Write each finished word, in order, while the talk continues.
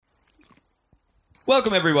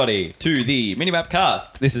Welcome, everybody, to the Minimap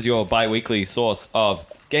Cast. This is your bi-weekly source of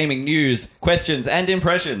gaming news, questions, and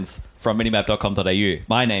impressions from minimap.com.au.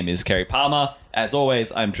 My name is Kerry Palmer. As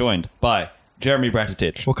always, I'm joined by Jeremy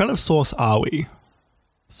Bratatich. What kind of sauce are we?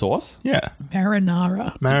 Sauce? Yeah.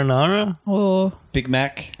 Marinara. Or Big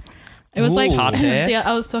Mac? It was like Tartare? Yeah,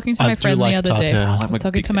 I was talking to my I do friend like the other day. tartare. I was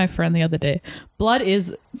talking to my friend the other day. Blood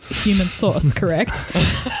is human sauce, correct?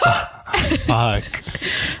 fuck.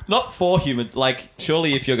 Not for human. Like,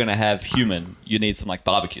 surely if you're going to have human, you need some, like,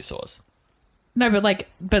 barbecue sauce. No,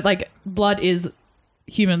 but blood is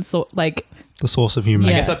human sauce. Like, The sauce of human.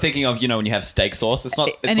 I Yeah. guess I'm thinking of, when you have steak sauce. It's not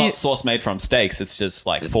And it- sauce made from steaks. It's just,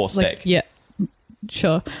 like, for steak. like yeah,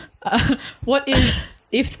 sure. What is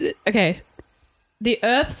the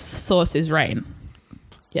Earth's source is rain.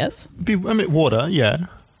 Yes. Water, yeah.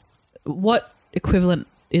 What equivalent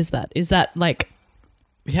is that? Is that like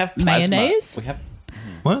We have plasma. Mayonnaise? We have...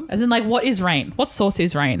 What? as in like what is rain? What sauce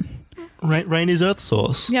is rain? Rain is earth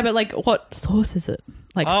sauce. Yeah, but like what sauce is it?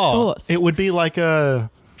 Like sauce. It would be like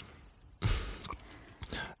a...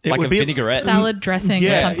 It Like would a be vinaigrette. salad dressing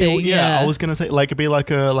or something. I was gonna say it'd be like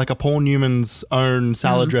a Paul Newman's own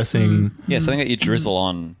salad dressing. Yeah, something that you drizzle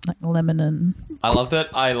on. like lemon and I love that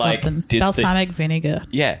I like something. did Balsamic vinegar.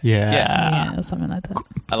 Yeah. Yeah. Or something like that.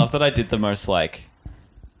 I love that I did the most like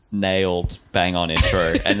nailed bang on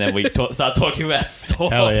intro, and then we start talking about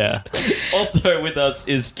sauce. Hell yeah. Also with us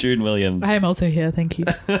is June Williams. I am also here. Thank you.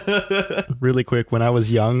 Really quick, when I was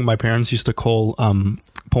young, my parents used to call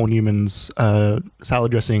Paul Newman's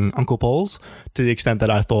salad dressing Uncle Paul's, to the extent that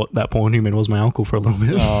I thought that Paul Newman was my uncle for a little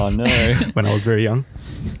bit Oh no! when I was very young.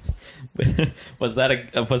 was that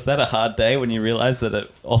a hard day when you realized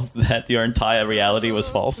that your entire reality was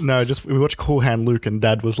false? No, just we watched Cool Hand Luke and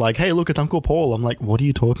Dad was like, "Hey, look, it's Uncle Paul." I'm like, "What are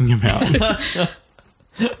you talking about?"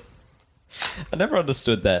 I never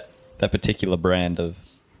understood that particular brand of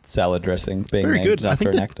salad dressing being Very named good. I after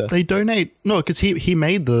think an actor. they donate. No, because he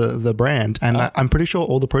made the brand, and I'm pretty sure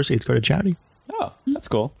all the proceeds go to charity. Oh, that's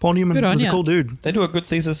cool. Paul Newman Good on was a ya. cool dude. They do a good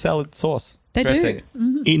Caesar salad sauce. They dressing.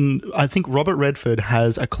 do. I think Robert Redford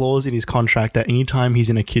has a clause in his contract that anytime he's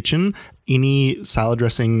in a kitchen, any salad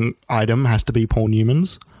dressing item has to be Paul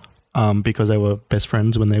Newman's, because they were best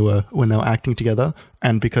friends when they were acting together,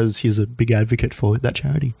 and because he's a big advocate for that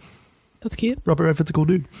charity. That's cute. Robert Redford's a cool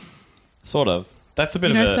dude. Sort of. That's a bit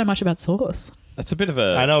You know of a. so much about sauce. That's a bit of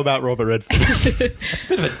a. I know about Robert Redford. That's a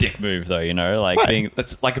bit of a dick move, though. Like Why?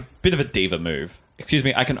 that's like a bit of a diva move. Excuse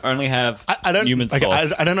me, I can only have I don't human like,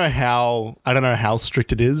 sauce. I don't know how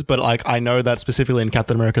strict it is, but like I know that specifically in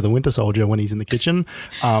Captain America: The Winter Soldier, when he's in the kitchen,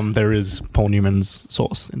 there is Paul Newman's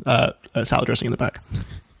sauce, salad dressing in the back.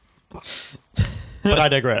 But I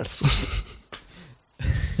digress.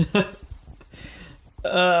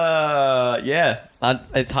 Yeah,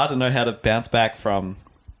 it's hard to know how to bounce back from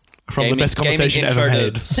The best conversation ever gaming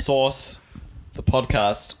intro had. to Source, the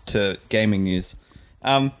podcast, to gaming news.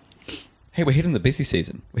 Hey, we're hitting the busy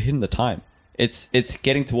season. We're hitting the time. It's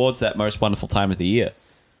getting towards that most wonderful time of the year.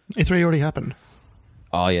 E3 already happened.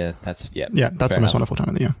 Oh yeah, that's Yeah, that's fair the most enough. wonderful time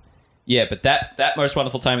of the year. Yeah, but that most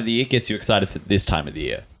wonderful time of the year gets you excited for this time of the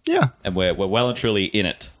year, Yeah, and we're well and truly in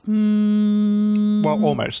it. well,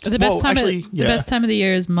 almost. The best time. actually, The best time of the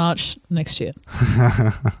year is March next year.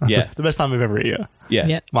 Yeah, The best time of every year. yeah,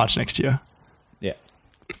 Yeah. March next year. yeah.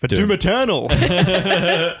 For Doom Eternal.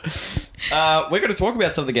 We're going to talk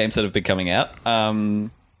about some of the games that have been coming out.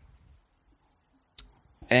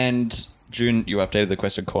 And June, you updated the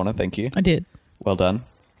question corner. Thank you. I did. Well done.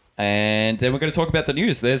 And then we're going to talk about the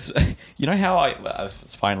news. There's, how I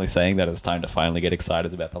was finally saying that it was time to finally get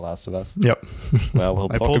excited about The Last of Us. Yep. Well, we'll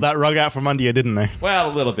They talk pulled that rug out from under you, didn't they? Well,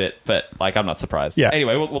 a little bit, but I'm not surprised. Yeah.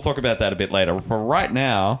 Anyway, we'll talk about that a bit later. For right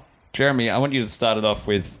now, Jeremy, I want you to start it off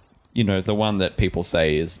with, the one that people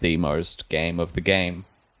say is the most game of the game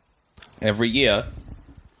every year,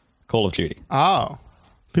 Call of Duty. Oh.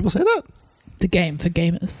 People say that? The game for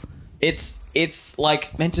gamers. It's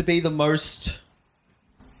like meant to be the most.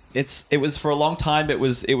 It was for a long time. It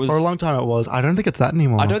was For a long time it was. I don't think it's that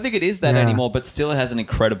anymore. I don't think it is that Yeah. anymore, but still it has an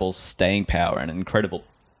incredible staying power and an incredible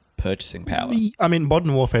purchasing power. I mean,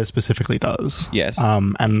 Modern Warfare specifically does. Yes.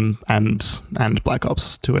 And Black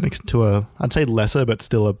Ops to a I'd say lesser, but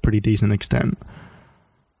still a pretty decent extent.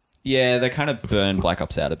 Yeah, they kind of burned Black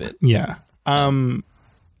Ops out a bit. Yeah.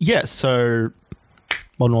 Yeah. So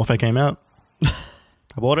Modern Warfare came out.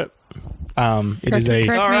 I bought it. It is a.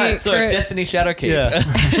 Correct All me, right, so correct- Destiny Shadowkeep.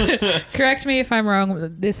 Yeah. Correct me if I'm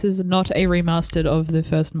wrong. This is not a remastered of the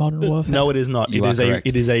first Modern Warfare. No, it is not. You are correct.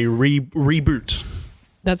 It is a reboot.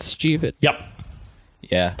 That's stupid. Yep.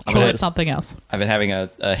 Yeah. Call it something else. I've been having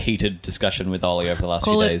a heated discussion with Ollie over the last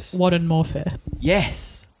Call few it days. Modern Warfare.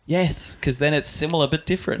 Yes, because then it's similar but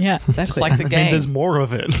different. Yeah, exactly. Just like the And game. there's more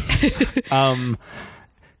of it.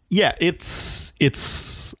 Yeah,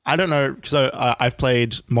 it's I don't know. So I've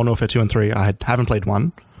played Modern Warfare 2 and 3. I haven't played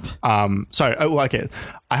 1. Okay.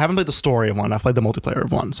 I haven't played the story of 1. I've played the multiplayer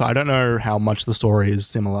of 1. So I don't know how much the story is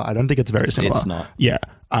similar. I don't think it's very similar. It's not. Yeah.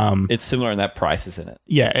 It's similar in that price, isn't it?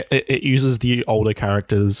 Yeah, it uses the older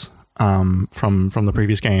characters from the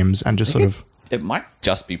previous games and just sort of... It might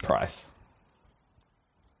just be price.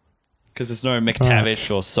 Because there's no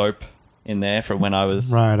McTavish or Soap in there from when I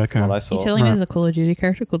was... Right, okay. What I saw. You're telling me there's a Call of Duty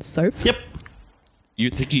character called Soap? Yep. You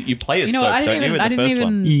think you play as You know, Soap, I don't didn't you, even- in the first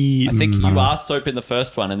one? I think you No. are Soap in the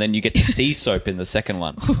first one, and then you get to see Soap in the second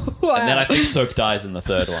one. And then I think Soap dies in the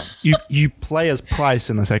third one. You play as Price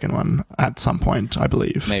in the second one at some point, I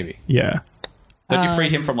believe. Maybe. Yeah. Don't you free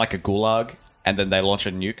him from like a gulag, and then they launch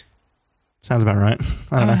a nuke? Sounds about right.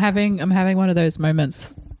 I don't know. I'm having one of those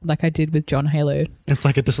moments like I did with John Halo. It's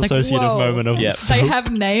like a Like, disassociative whoa. moment of... Yeah. They have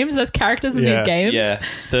names as characters in Yeah. these games. Yeah.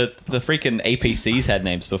 The freaking APCs had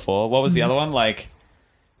names before. What was the other one? Like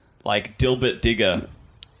Dilbert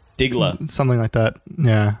Diggler. Something like that.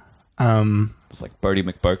 Yeah. It's like Bodie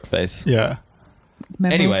McBokeface. Yeah.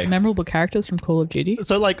 Anyway. Memorable characters from Call of Duty.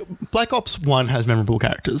 So, like, Black Ops 1 has memorable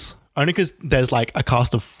characters. Only because there's, like, a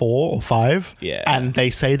cast of 4 or 5. Yeah. And they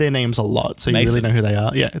say their names a lot, so Mason. you really know who they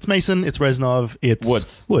are. Yeah, it's Mason, it's Reznov,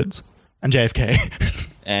 it's... Woods. And JFK.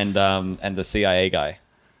 And the CIA guy.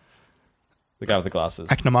 The guy with the glasses.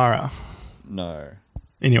 McNamara. No.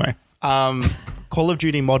 Anyway. Call of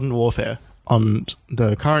Duty Modern Warfare on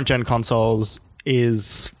the current gen consoles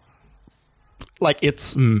is... Like,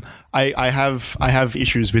 it's... I have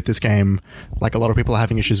issues with this game. Like, a lot of people are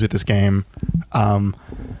having issues with this game.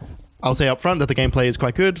 I'll say up front that the gameplay is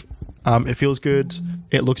quite good. It feels good.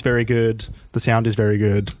 It looks very good. The sound is very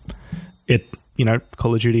good.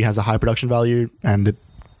 Call of Duty has a high production value, and it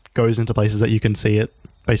goes into places that you can see it,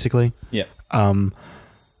 basically. Yeah.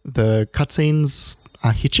 The cutscenes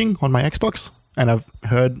are hitching on my Xbox, and I've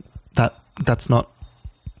heard that that's not...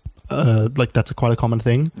 that's quite a common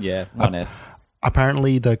thing. Yeah. 1S.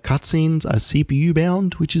 Apparently, the cutscenes are CPU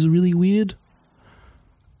bound, which is really weird.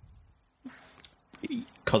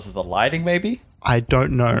 Because of the lighting, maybe? I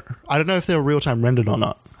don't know. I don't know if they're real time rendered or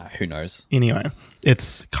not. Who knows? Anyway,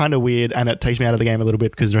 it's kind of weird, and it takes me out of the game a little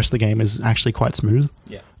bit because the rest of the game is actually quite smooth.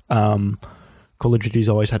 Yeah. Call of Duty's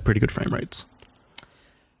always had pretty good frame rates.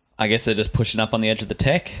 I guess they're just pushing up on the edge of the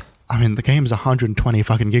tech. I mean, the game's 120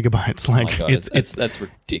 fucking gigabytes. Oh Like, my God, that's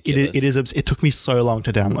ridiculous. It took me so long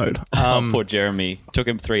to download. Poor Jeremy. Took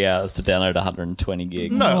him 3 hours to download 120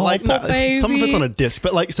 gigs. No, Oh, like, no, poor baby. some of it's on a disc,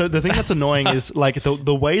 but like, so the thing that's annoying is like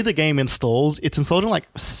the way the game installs. It's installed in like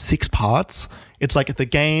 6 parts. It's like the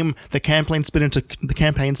campaign split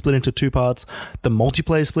into 2 parts, the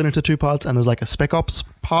multiplayer split into 2 parts, and there's like a Spec Ops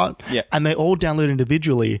part. Yeah. And they all download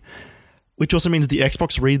individually, which also means the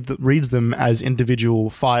Xbox reads them as individual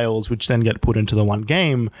files, which then get put into the one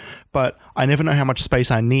game. But I never know how much space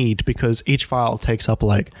I need because each file takes up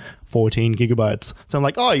like 14 gigabytes. So I'm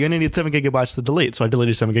like, oh, you only need 7 gigabytes to delete. So I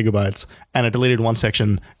deleted 7 gigabytes and I deleted one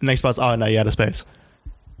section. The next part's, oh, no, you're out of space.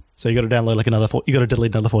 So you got to download like you got to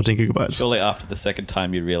delete another 14 gigabytes. Surely after the second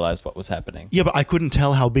time you realized what was happening. Yeah, but I couldn't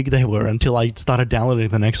tell how big they were until I started downloading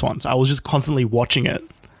the next one. So I was just constantly watching it.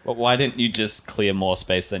 But why didn't you just clear more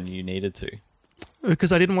space than you needed to?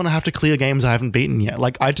 Because I didn't want to have to clear games I haven't beaten yet.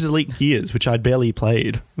 Like, I had to delete Gears, which I'd barely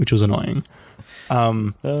played, which was annoying.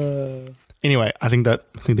 Anyway, I think the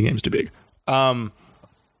game's too big.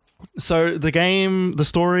 So the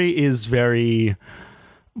story is very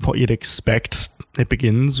what you'd expect. It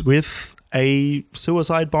begins with a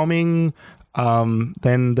suicide bombing.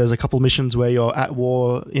 Then there's a couple missions where you're at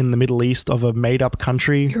war in the Middle East of a made-up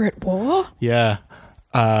country. You're at war? Yeah.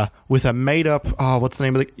 With a made-up... Oh, what's the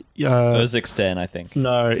name of the... Urzikstan, I think.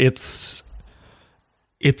 No, it's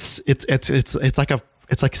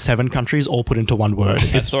like 7 countries all put into one word.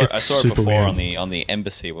 I saw it super before weird. on the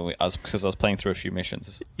embassy because I was playing through a few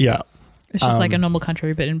missions. Yeah, It's just like a normal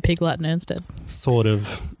country, but in Pig Latin instead. sort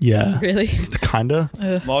of. Yeah, Really? kinda.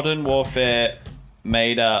 Modern Warfare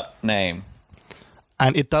made up name.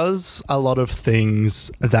 And it does a lot of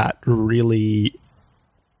things that really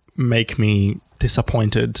make me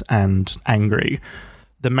disappointed and angry.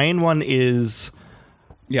 The main one is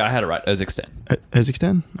Yeah, I had it right. Urzikstan.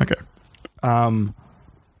 Urzikstan? Okay.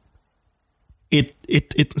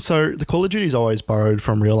 So the Call of Duty is always borrowed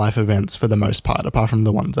from real life events for the most part, apart from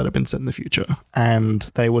the ones that have been set in the future. And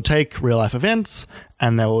they would take real life events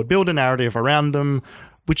and they would build a narrative around them,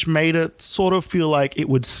 which made it sort of feel like it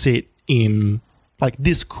would sit in like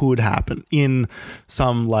this could happen in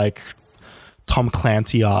some like Tom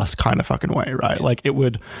Clancy ass kind of fucking way, right? Like it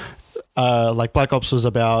would, like Black Ops was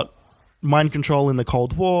about mind control in the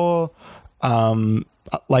Cold War,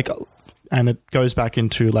 like, and it goes back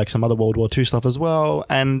into like some other World War II stuff as well.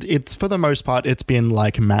 And it's, for the most part, it's been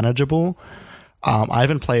like manageable. I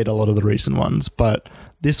haven't played a lot of the recent ones, but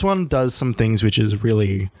this one does some things which is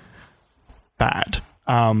really bad.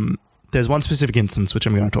 There's one specific instance which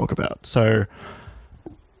I'm going to talk about. So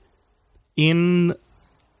in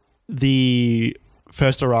the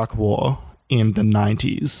first Iraq War in the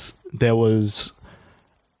 90s, there was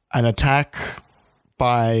an attack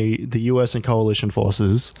by the US and coalition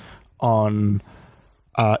forces on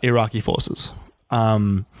Iraqi forces,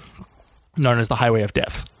 known as the Highway of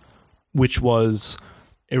Death, which was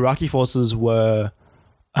Iraqi forces were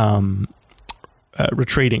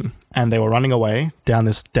retreating, and they were running away down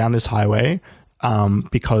this highway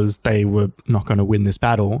because they were not going to win this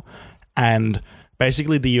battle. And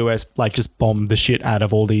basically the US like just bombed the shit out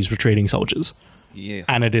of all these retreating soldiers. Yeah.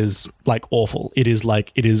 And it is like awful. It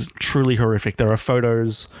is truly horrific. There are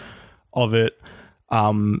photos of it.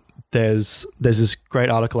 There's this great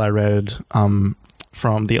article I read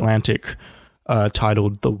from The Atlantic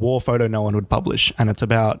titled "The War Photo No One Would Publish," and it's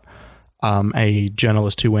about a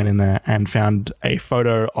journalist who went in there and found a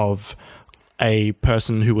photo of a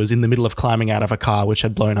person who was in the middle of climbing out of a car which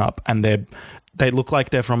had blown up, and they look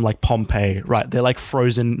like they're from like Pompeii, right? They're like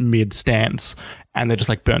frozen mid stance, and they're just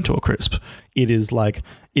like burnt to a crisp. It is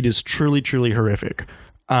truly, truly horrific.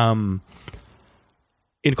 In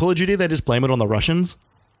Call of Duty, they just blame it on the Russians.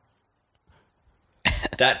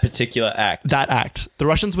 That particular act. That act. The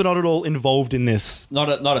Russians were not at all involved in this. Not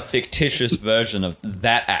a fictitious version of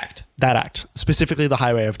that act. That act. Specifically the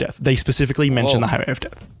Highway of Death. They specifically mention the Highway of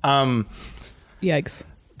Death. Yikes.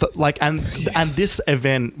 And this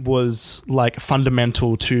event was like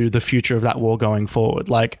fundamental to the future of that war going forward.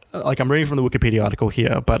 Like I'm reading from the Wikipedia article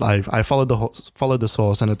here, but I followed the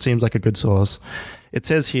source, and it seems like a good source. It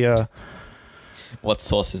says here, what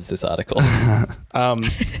source is this article?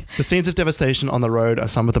 the scenes of devastation on the road are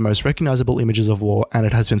some of the most recognizable images of war, and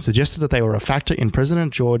it has been suggested that they were a factor in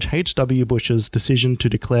President George H.W. Bush's decision to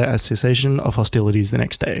declare a cessation of hostilities the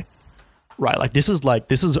next day. Right, this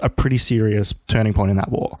is a pretty serious turning point in that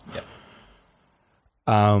war. Yep.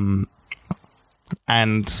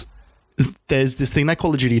 And there's this thing that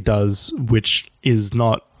Call of Duty does, which is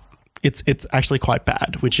not, it's actually quite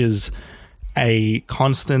bad, which is a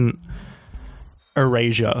constant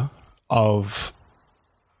erasure of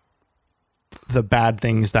the bad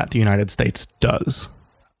things that the United States does,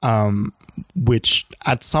 which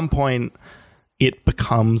at some point it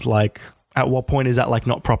becomes like, at what point is that like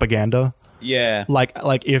not propaganda? Yeah.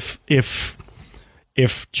 Like if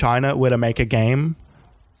China were to make a game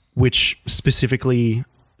which specifically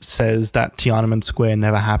says that Tiananmen Square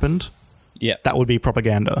never happened, yeah, that would be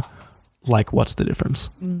propaganda. Like, what's the difference?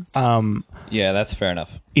 Yeah, that's fair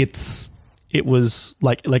enough. It's really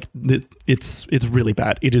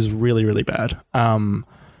bad. It is really, really bad.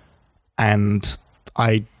 And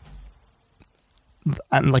like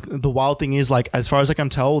the wild thing is, like, as far as I can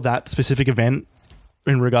tell, that specific event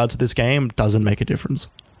in regards to this game doesn't make a difference.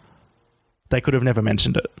 They could have never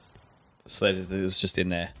mentioned it. So it was just in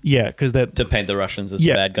there. Yeah, because they're to paint the Russians as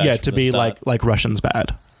the bad guys. Yeah, from to the be start. like Russians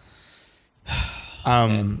bad.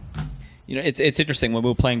 You know, it's interesting. When we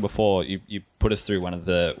were playing before, you put us through one of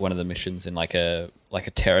the missions in like a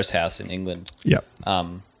terrace house in England. Yeah.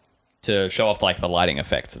 To show off like the lighting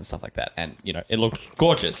effects and stuff like that, and you know, it looked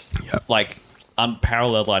gorgeous. Yeah. Like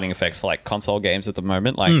unparalleled lighting effects for like console games at the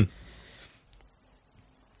moment. Like,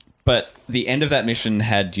 but the end of that mission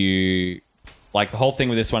had you. Like, the whole thing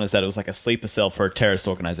with this one is that it was like a sleeper cell for a terrorist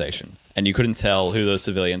organization, and you couldn't tell who were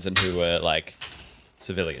civilians and who were like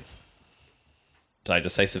civilians. Did I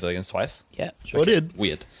just say civilians twice? Yeah. Sure did.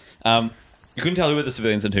 Weird. You couldn't tell who were the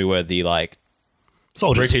civilians and who were the like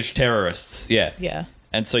Soldiers. British terrorists. Yeah. Yeah.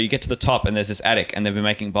 And so you get to the top, and there's this attic, and they've been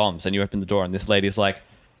making bombs, and you open the door, and this lady's like,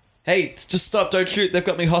 "Hey, just stop! Don't shoot! They've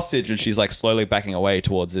got me hostage!" And she's like slowly backing away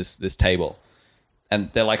towards this table. And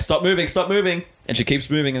they're like, stop moving. And she keeps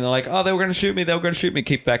moving. And they're like, oh, they were going to shoot me.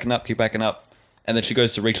 Keep backing up. And then she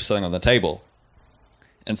goes to reach for something on the table.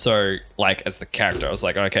 And so, like, as the character, I was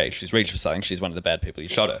like, okay, she's reached for something. She's one of the bad people. You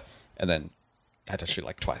shot her. And then I had to shoot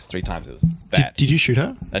like twice, 3 times. It was bad. Did you shoot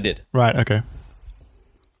her? I did. Right. Okay.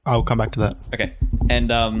 I'll come back to that. Okay. And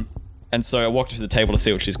so I walked to the table to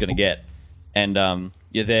see what she's going to get. And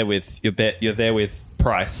you're there with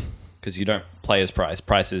Price. Because you don't play as Price.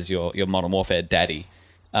 Price is your Modern Warfare daddy.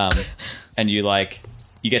 And you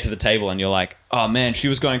get to the table and you're like, oh man, she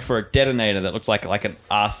was going for a detonator that looks like an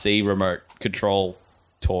RC remote control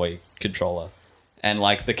toy controller. And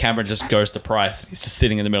like the camera just goes to Price. He's just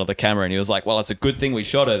sitting in the middle of the camera and he was like, well, it's a good thing we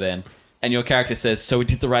shot her then. And your character says, so we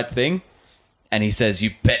did the right thing? And he says,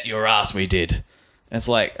 you bet your ass we did. And it's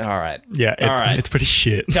like, all right. Yeah, all right. It's pretty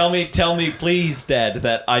shit. Tell me, please, Dad,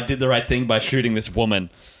 that I did the right thing by shooting this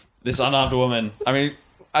woman. This unarmed woman. I mean,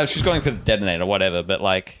 she's going for the detonator or whatever, but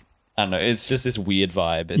like, I don't know. It's just this weird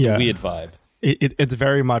vibe. It's a weird vibe. It's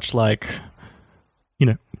very much like, you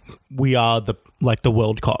know, we are the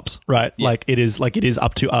world cops, right? Yeah. Like it is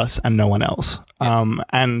up to us and no one else.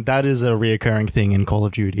 And that is a reoccurring thing in Call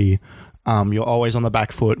of Duty. You're always on the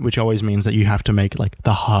back foot, which always means that you have to make like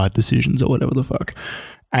the hard decisions or whatever the fuck.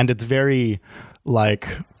 And it's very like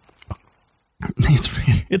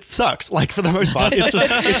it sucks. Like for the most part, it's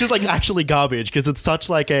just like actually garbage because it's such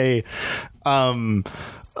like a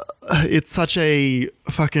it's such a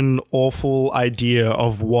fucking awful idea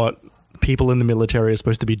of what people in the military are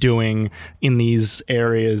supposed to be doing in these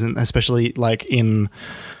areas, and especially like in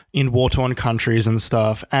war-torn countries and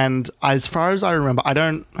stuff. And as far as I remember,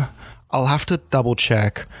 I'll have to double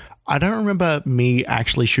check. I don't remember me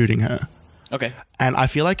actually shooting her. Okay. And I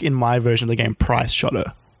feel like in my version of the game, Price shot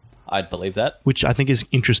her, I'd believe that. which I think is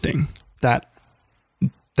interesting that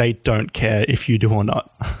they don't care if you do or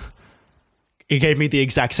not. It gave me the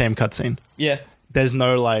exact same cutscene. Yeah. There's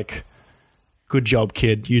no like, good job,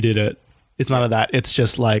 kid, you did it. It's none of that. It's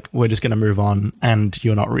just like, we're just going to move on and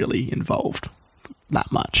you're not really involved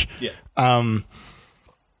that much. Yeah.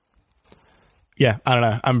 Yeah,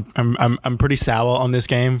 I don't know. I'm pretty sour on this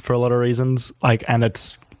game for a lot of reasons. Like, and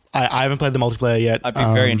it's I haven't played the multiplayer yet. I'd be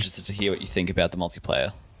very interested to hear what you think about the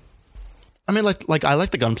multiplayer. I mean, like I like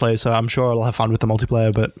the gunplay, so I'm sure I'll have fun with the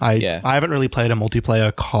multiplayer. But I haven't really played a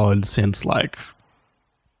multiplayer COD since like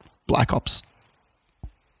Black Ops.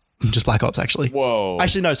 Just Black Ops, actually. Whoa.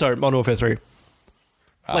 Actually, no, sorry, Modern Warfare 3.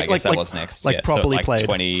 I guess that was next. Like properly so like played.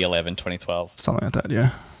 2011, 2012. Something like that,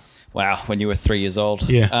 yeah. Wow, when you were 3 years old.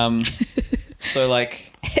 Yeah. So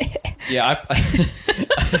like, yeah,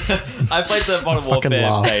 I played the Modern Fucking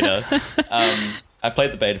Warfare laugh. beta. I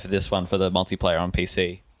played the beta for this one for the multiplayer on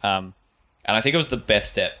PC. And I think it was the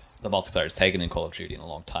best step the multiplayer has taken in Call of Duty in a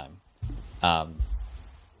long time.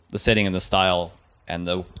 The setting and the style and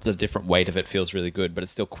the different weight of it feels really good, but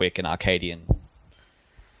it's still quick and arcadey and,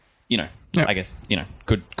 you know, Yeah. I guess, you know,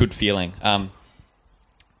 good feeling.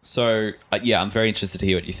 So, yeah, I'm very interested to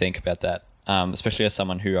hear what you think about that, especially as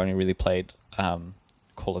someone who only really played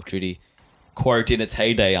Call of Duty, quote, in its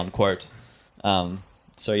heyday, unquote.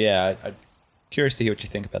 So, yeah, I'm curious to hear what you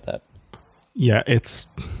think about that. Yeah, it's...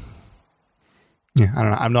 Yeah,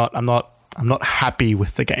 I don't know. I'm not happy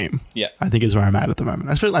with the game. Yeah. I think is where I'm at the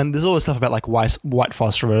moment. And there's all this stuff about like white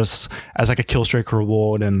phosphorus as like a kill streak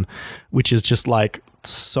reward, and which is just like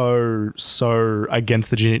so against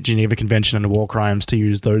the Geneva Convention and war crimes to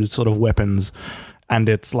use those sort of weapons. And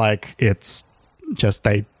it's like, it's just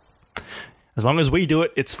as long as we do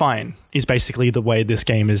it, it's fine, is basically the way this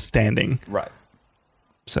game is standing. Right.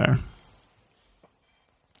 So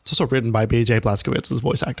it's also written by BJ Blazkowicz's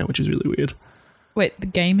voice actor, which is really weird. Wait, the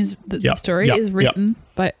game is the Yep, story yep, is written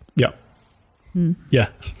by. Yeah. Yeah.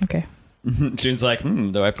 Okay, June's like,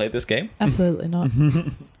 do I play this game? absolutely not.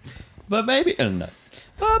 But maybe. No.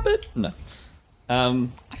 But no.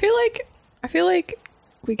 I feel like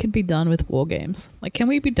we could be done with war games. Like, can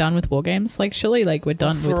we be done with war games? Like, surely, like we're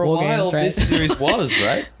done with For a war while, games, right? this series was,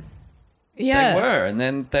 right? Yeah, They were, and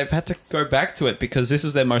then they've had to go back to it because this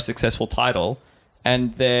was their most successful title,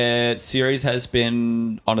 and their series has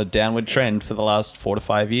been on a downward trend for the last 4 to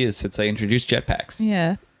 5 years since they introduced jetpacks.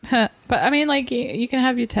 yeah. But I mean, like, you can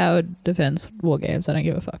have your tower defense war games. I don't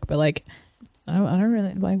give a fuck. But like, I don't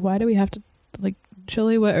really like. Why do we have to like?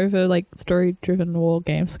 Surely we're over like story-driven war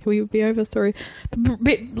games. Can we be over story?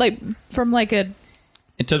 Like from like a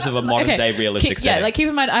In terms of a modern day realistic setting. Yeah, like keep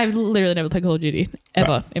in mind, I've literally never played Call of Duty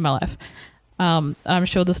ever in my life. I'm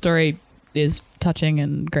sure the story is touching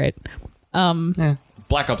and great. Yeah.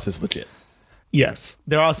 Black Ops is legit. Yes,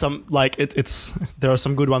 there are some like there are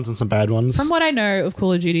some good ones and some bad ones. From what I know of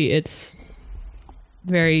Call of Duty, it's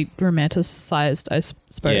very romanticized, I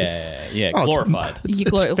suppose. Yeah, Oh, glorified. Glorified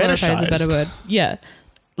is a better fetishized. word. Yeah,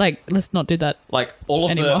 like let's not do that. Like all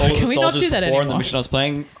of Anymore. the Can we not soldiers do that before in the anymore? mission I was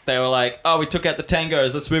playing, they were like, "Oh, we took out the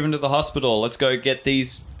tangos. Let's move into the hospital. Let's go get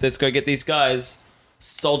these guys,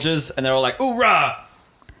 soldiers." And they're all like, "Hoorah!"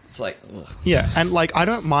 It's like, ugh, Yeah, and like I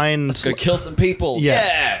don't mind. let's go kill some people. Yeah.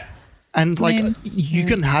 Yeah. And like Man. you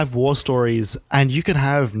can have war stories, and you can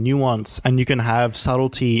have nuance, and you can have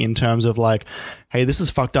subtlety in terms of like, hey, this is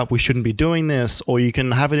fucked up, we shouldn't be doing this, or you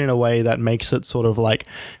can have it in a way that makes it sort of like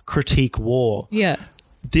critique war. Yeah,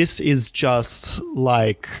 This is just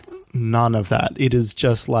like none of that. It is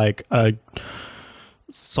just like a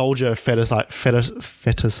soldier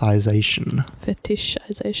fetishization.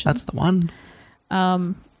 Fetishization. That's the one.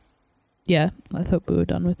 Yeah, I thought we were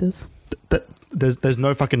done with this. There's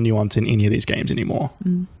no fucking nuance in any of these games anymore.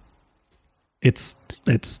 It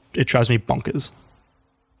drives me bonkers.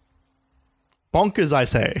 Bonkers, I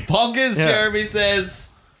say. Bonkers, Yeah. Jeremy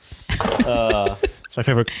says. It's my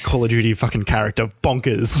favorite Call of Duty fucking character.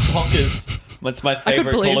 Bonkers. Bonkers. That's my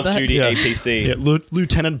favorite believe Call of that. Duty Yeah. APC. Yeah,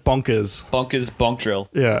 Lieutenant Bonkers. Bonkers bonk drill.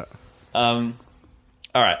 Yeah. All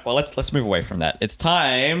right. Well, let's move away from that. It's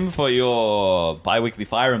time for your bi-weekly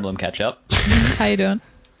Fire Emblem catch up. How you doing?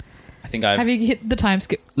 I think I've Have you hit the time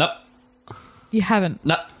skip? nope. You haven't.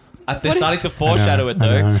 No. They're starting to foreshadow it I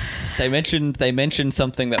though. know. They mentioned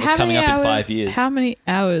something that was How coming many up in hours- 5 years. How many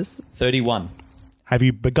hours? 31. Have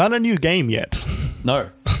you begun a new game yet? No.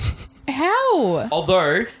 How?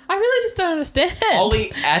 Although I really just don't understand.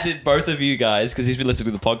 Ollie added both of you guys because he's been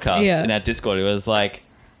listening to the podcast Yeah. in our Discord. It was like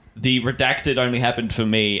the redacted only happened for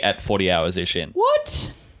me at 40 hours ish in.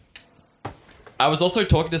 What? I was also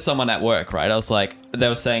talking to someone at work, right? I was like, they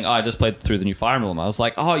were saying, oh, I just played through the new Fire Emblem. I was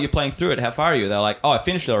like, oh, you're playing through it. How far are you? They're like, oh, I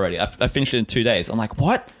finished it already. I finished it in 2 days. I'm like,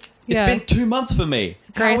 what? It's Yeah. been 2 months for me.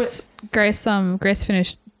 How Grace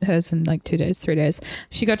finished hers in like 2 days, 3 days.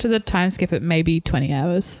 She got to the time skip at maybe 20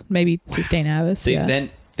 hours, maybe 15 hours. See, yeah.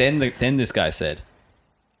 then this guy said,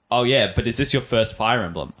 oh, yeah, but is this your first Fire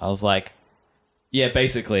Emblem? I was like, yeah,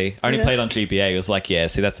 basically. I only Yeah. played on GBA. He was like, yeah,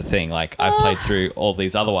 see, that's the thing. Like, I've played through all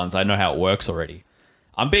these other ones. I know how it works already.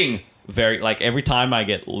 I'm being very, like, every time I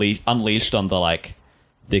get unleashed on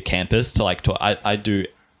the campus I do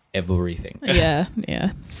everything. yeah.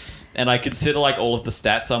 And I consider, like, all of the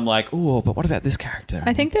stats. I'm like, ooh, but what about this character?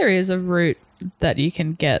 I think there is a route that you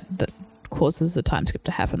can get that causes the time skip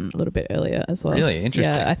to happen a little bit earlier as well. Really?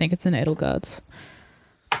 Interesting. Yeah, I think it's in Edelgard's,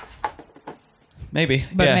 Maybe.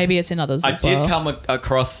 but yeah. maybe it's in others I as did well. come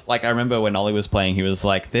across, like, I remember when Ollie was playing, he was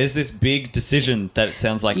like, there's this big decision that it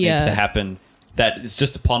sounds like needs Yeah. to happen that is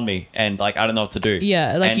just upon me, and, like, I don't know what to do.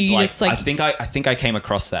 Yeah, like, and, you just, like- I think I came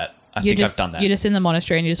across that. I You're think just, I've done that. You're just in the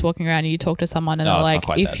monastery and you're just walking around and you talk to someone and No, they're it's not like,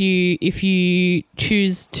 quite if that. you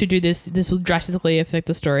choose to do this, this will drastically affect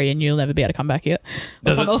the story and you'll never be able to come back here.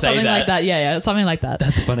 Does it or say something that? like that. Yeah, something like that.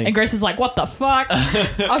 That's funny. And Grace is like, what the fuck?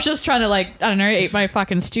 I was just trying to, like, I don't know, eat my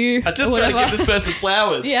fucking stew. I just or trying to whatever. give this person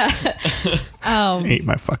flowers. Yeah. Ate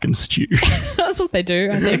my fucking stew. That's what they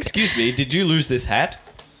do, I think. Excuse me, did you lose this hat?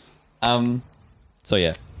 So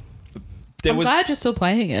yeah. There I'm was glad you're still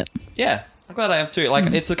playing it. Yeah, I'm glad I am too. Like,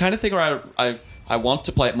 it's the kind of thing where I want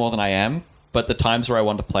to play it more than I am, but the times where I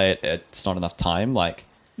want to play it, it's not enough time. Like,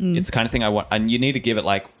 it's the kind of thing I want, and you need to give it,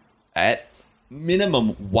 like, at minimum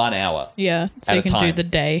 1 hour. Yeah, so At you a can do time. the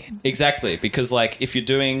day. Exactly, because, like, if you're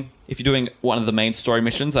doing one of the main story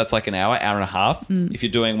missions, that's like an hour and a half. If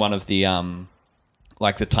you're doing one of the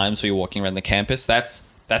like the times where you're walking around the campus, that's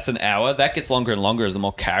an hour. That gets longer and longer as the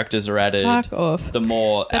more characters are added. Fuck off. The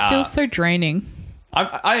more That feels so draining.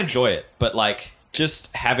 I enjoy it, but, like,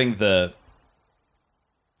 just having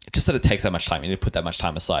just that it takes that much time. You need to put that much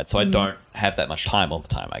time aside. So I don't have that much time all the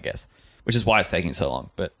time, I guess, which is why it's taking so long.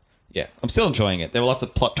 But yeah, I'm still enjoying it. There were lots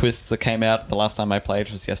of plot twists that came out the last time I played,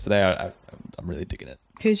 which was yesterday. I'm really digging it.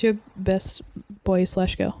 Who's your best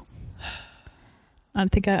boy/girl? I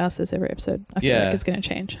think I ask this every episode. I feel Yeah. like it's going to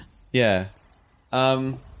change. Yeah.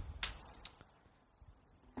 I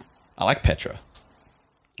like Petra.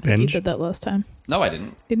 You Benj. said that last time, No, I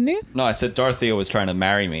didn't. didn't you? No, I said Dorothea was trying to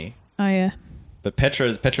marry me, Oh yeah, but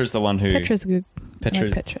Petra's the one who. Petra's good. Petra I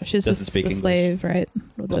like Petra. She's doesn't the speak English. slave, right?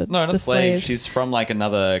 Or No, not the slave. She's from, like,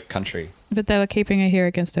 another country. But they were keeping her here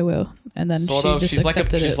against her will, and then Sort she of. just She's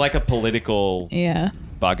accepted like it. a political Yeah,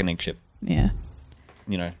 bargaining chip. yeah.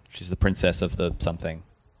 You know, she's the princess of the something,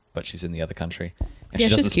 but she's in the other country. And Yeah, she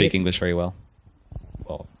she's doesn't speak cute. English very well.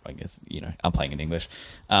 Well, I guess, you know, I'm playing in English.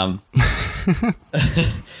 But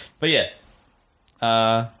yeah.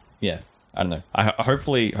 Yeah. I don't know.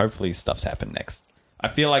 Hopefully stuff's happened next. I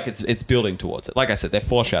feel like it's building towards it. Like I said, they're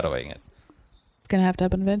foreshadowing it It's gonna have to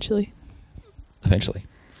happen eventually. eventually.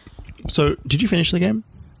 So, did you finish the game?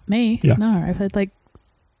 Me? Yeah. No, I've had like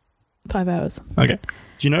 5 hours. Okay.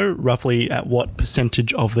 Do you know roughly at what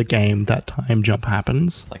percentage of the game that time jump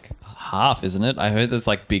happens? It's like half, isn't it? I heard there's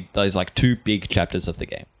like 2 big chapters of the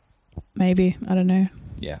game. Maybe. I don't know.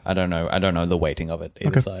 Yeah, I don't know the weighting of it either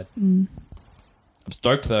Okay. side. I'm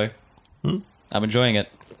stoked though. I'm enjoying it.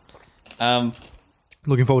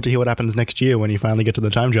 Looking forward to hear what happens next year when you finally get to the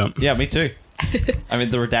time jump. Yeah, me too. I mean,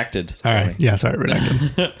 the redacted. All right. Yeah, sorry,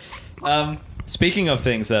 redacted. Speaking of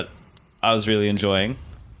things that I was really enjoying,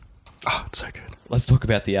 Oh, it's so good. let's talk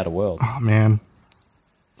about the Outer Worlds. Oh, man.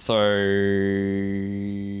 So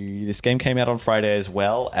this game came out on Friday as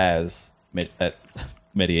well as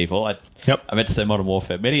Medieval. I meant to say Modern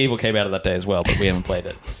Warfare. Medieval came out of that day as well, but we haven't played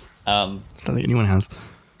it. I don't think anyone has.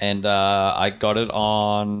 And I got it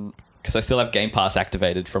on because I still have Game Pass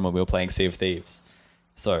activated from when we were playing Sea of Thieves.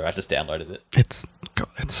 So I just downloaded it. It's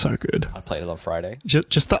so good. I played it on Friday.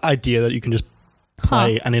 Just the idea that you can just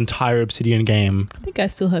play an entire Obsidian game. I think I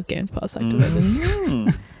still have Game Pass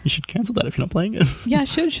activated. You should cancel that if you're not playing it. Yeah, I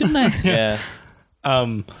should, shouldn't I? Yeah.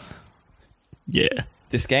 Yeah.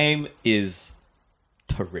 This game is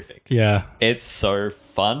terrific. Yeah. It's so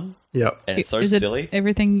fun Yep. and it's so Is it silly.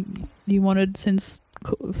 everything you wanted since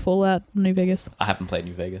Fallout New Vegas? I haven't played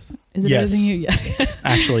New Vegas. Is it Yes. everything you... Yeah.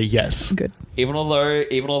 Actually, yes. Good. Even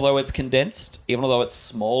although it's condensed, even although it's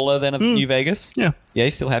smaller than a New Vegas. Yeah. Yeah,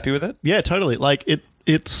 you still happy with it? Yeah, totally. Like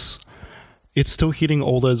it's still hitting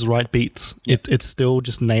all those right beats. Yep. It's still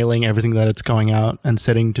just nailing everything that it's going out and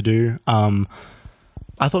setting to do.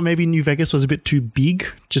 I thought maybe New Vegas was a bit too big,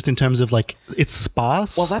 just in terms of like it's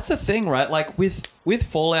sparse. Well, that's the thing, right? Like with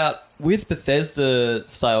Fallout, with Bethesda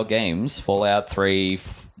style games, Fallout 3,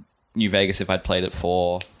 New Vegas, if I'd played it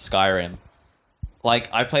for Skyrim, like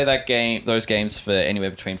I play those games for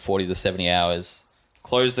anywhere between 40 to 70 hours,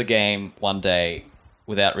 close the game one day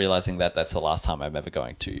without realizing that that's the last time I'm ever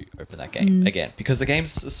going to open that game again, because the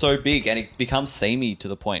game's so big and it becomes samey to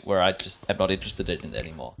the point where I just am not interested in it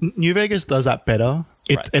anymore. New Vegas does that better.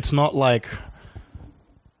 Right. It's not like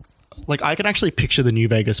I can actually picture the New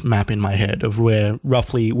Vegas map in my head of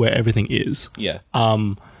roughly where everything is. Yeah,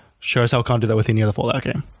 Sure as hell can't do that with any other Fallout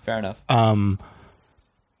game. fair enough.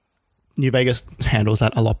 New Vegas handles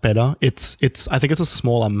that a lot better. I think it's a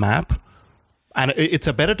smaller map, and it's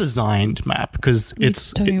a better designed map because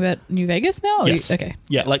it's talking about New Vegas now? Or yes. Okay.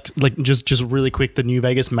 Yeah, like just really quick, the New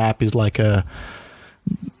Vegas map is like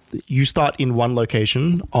you start in one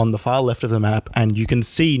location on the far left of the map, and you can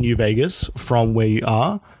see New Vegas from where you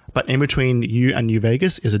are. But in between you and New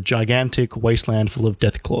Vegas is a gigantic wasteland full of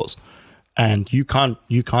death claws, and you can't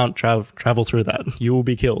travel through that. You will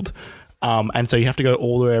be killed. And so you have to go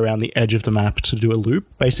all the way around the edge of the map to do a loop,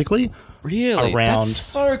 basically. Really? Around. That's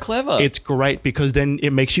so clever. It's great because then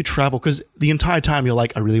it makes you travel, because the entire time you're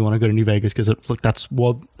like, I really want to go to New Vegas because that's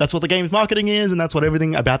what the game's marketing is, and that's what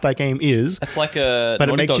everything about that game is. It's like a But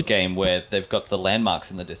it Naughty makes Dog you- game where they've got the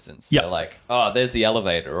landmarks in the distance. Yeah. They're like, oh, there's the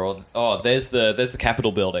elevator, or oh, there's the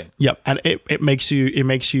Capitol building. Yep, and it makes you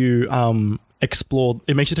explore.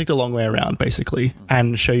 It makes you take the long way around, basically,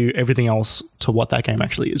 and show you everything else to what that game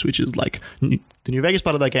actually is, which is like the New Vegas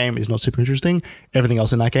part of that game is not super interesting. Everything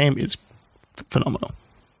else in that game is phenomenal.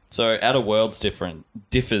 So Outer Worlds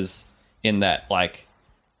differs in that, like,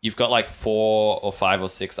 you've got like 4 or 5 or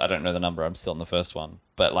 6, I don't know the number, I'm still on the first one,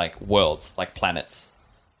 but like worlds, like planets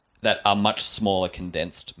that are much smaller,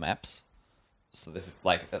 condensed maps. So they've,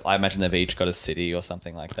 like, I imagine they've each got a city or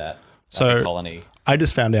something like that. So- like a colony. I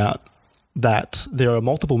just found out that there are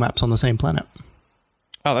multiple maps on the same planet.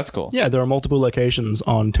 Oh, that's cool. Yeah, there are multiple locations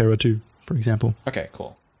on Terra 2, for example. Okay,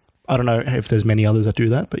 cool. I don't know if there's many others that do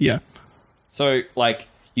that, but yeah. So, like,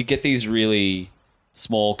 you get these really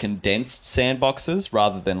small, condensed sandboxes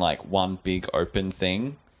rather than, like, one big open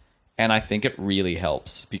thing. And I think it really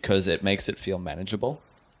helps because it makes it feel manageable.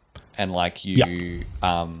 And, like, you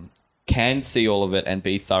can see all of it and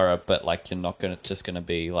be thorough, but, like, you're not just going to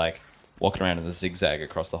be, like, walking around in the zigzag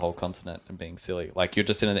across the whole continent and being silly. Like, you're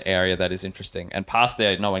just in an area that is interesting. And past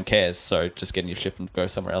there, no one cares, so just get in your ship and go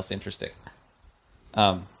somewhere else interesting.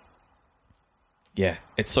 Yeah,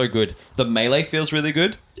 it's so good. The melee feels really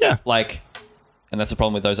good. Yeah. Like, and that's a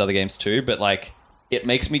problem with those other games too, but like, it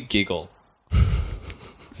makes me giggle.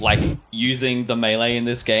 Like, using the melee in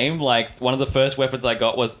this game, like, one of the first weapons I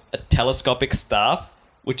got was a telescopic staff,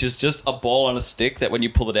 which is just a ball on a stick that when you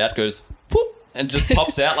pull it out goes, whoop, and just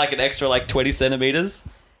pops out like an extra, like, 20 centimeters.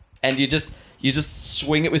 And you just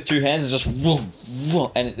swing it with 2 hands and just, vroom,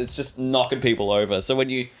 vroom, and it's just knocking people over. So when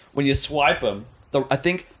you swipe them, I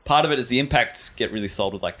think part of it is the impacts get really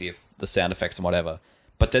sold with like the sound effects and whatever,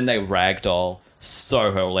 but then they ragdoll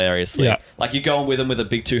so hilariously. Yeah. Like, you go in with them with a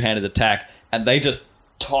big 2-handed attack and they just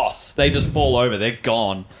toss, they just fall over, they're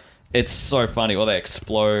gone. It's so funny. Or they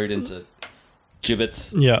explode into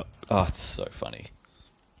gibbets. Yeah. Oh, it's so funny.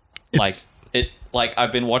 It's-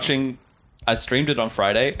 I streamed it on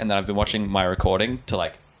Friday and then I've been watching my recording to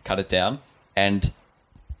like cut it down, and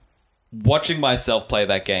watching myself play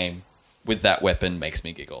that game with that weapon makes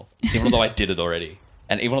me giggle, even though I did it already.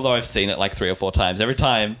 And even though I've seen it like 3 or 4 times, every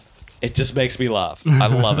time it just makes me laugh. I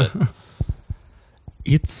love it.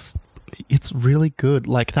 It's really good.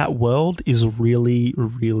 Like, that world is really,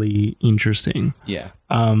 really interesting. Yeah.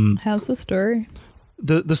 How's the story?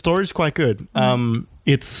 The story's quite good.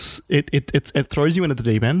 It throws you into the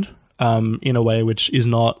deep end in a way which is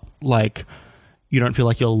not like you don't feel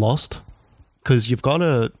like you're lost, because you've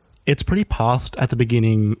got it's pretty pathed at the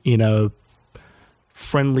beginning in a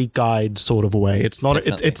friendly guide sort of a way. It's not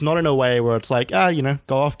it's not in a way where it's like, go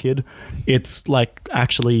off, kid. It's like,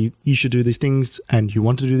 actually, you should do these things and you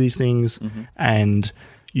want to do these things, and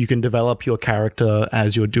you can develop your character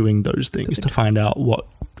as you're doing those things to find out what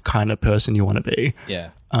kind of person you want to be. Yeah.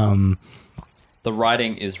 The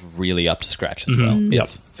writing is really up to scratch as well.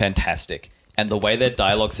 It's fantastic. And the way their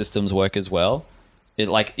dialogue systems work as well,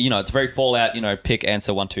 it's very Fallout, pick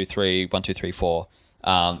answer 1, 2, 3, 1, 2, 3, 4.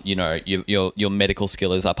 Your medical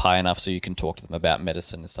skill is up high enough so you can talk to them about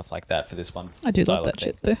medicine and stuff like that for this one. I do love that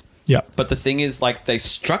shit though. Yeah. But the thing is, like, they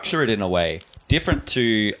structure it in a way different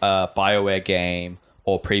to a BioWare game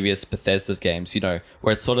or previous Bethesda's games, where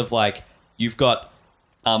it's sort of like you've got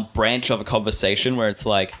branch of a conversation where it's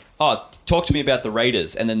like, oh, talk to me about the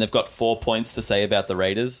Raiders. And then they've got 4 points to say about the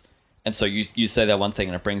Raiders. And so you say that one thing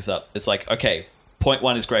and it brings up, it's like, okay, point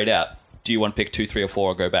 1 is grayed out. Do you want to pick 2, 3, or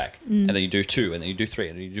 4 or go back? And then you do 2, and then you do 3,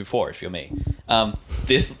 and then you do 4 if you're me.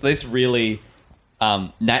 This really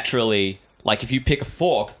naturally, like, if you pick a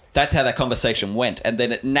fork, that's how that conversation went. And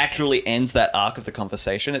then it naturally ends that arc of the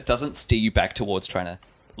conversation. It doesn't steer you back towards trying to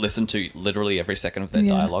listen to literally every second of their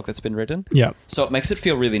dialogue that's been written. Yeah. So it makes it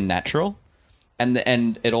feel really natural. And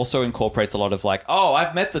it also incorporates a lot of like, oh,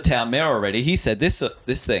 I've met the town mayor already. He said this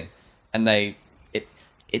thing. And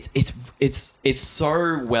it's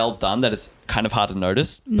so well done that it's kind of hard to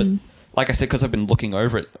notice. But like I said, because I've been looking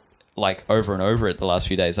over it like over and over it the last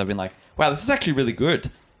few days, I've been like, wow, this is actually really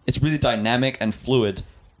good. It's really dynamic and fluid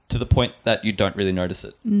to the point that you don't really notice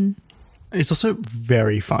it. It's also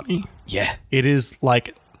very funny. Yeah. It is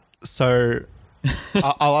like, so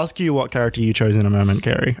I'll ask you what character you chose in a moment,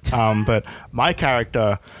 Kerry. But my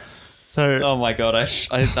character, so... Oh my God, I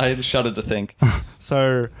shuddered to think.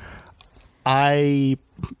 So I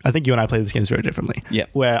think you and I play these games very differently. Yeah.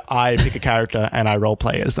 Where I pick a character and I role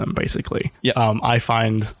play as them, basically. Yeah. I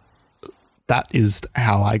find that is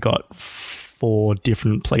how I got 4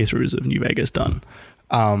 different playthroughs of New Vegas done.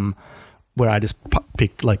 Where I just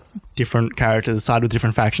picked like different characters, side with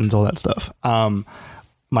different factions, all that stuff.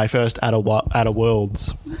 My first Outer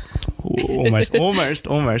Worlds, almost.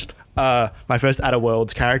 My first Outer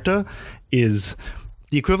Worlds character is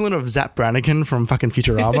the equivalent of Zap Brannigan from fucking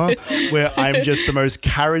Futurama, where I'm just the most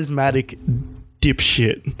charismatic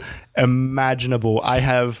dipshit imaginable.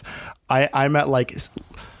 I'm at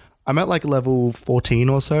like level 14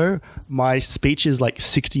 or so. My speech is like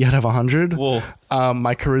 60 out of 100. Whoa.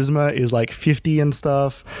 My charisma is like 50 and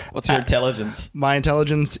stuff. What's your intelligence? My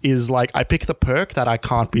intelligence is like, I pick the perk that I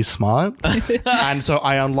can't be smart. And so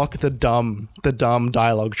I unlock the dumb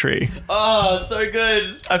dialogue tree. Oh, so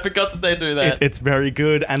good. I forgot that they do that. It's very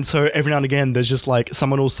good. And so every now and again, there's just like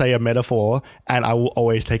someone will say a metaphor and I will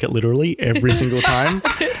always take it literally every single time.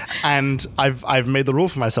 And I've made the rule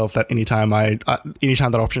for myself that anytime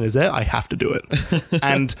that option is there, I have to do it.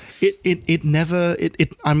 And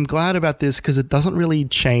I'm glad about this because it doesn't really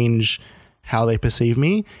change how they perceive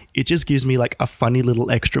me. It just gives me like a funny little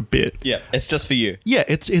extra bit. Yeah, it's just for you. Yeah,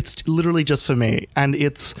 it's literally just for me. And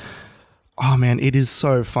it is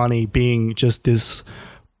so funny being just this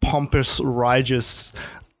pompous, righteous,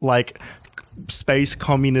 like space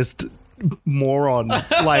communist moron.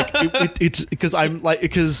 Like it's because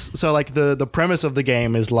the premise of the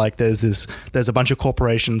game is like there's a bunch of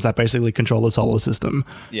corporations that basically control the solar system.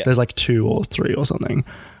 Yeah. There's like 2 or 3 or something.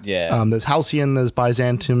 Yeah. There's Halcyon, there's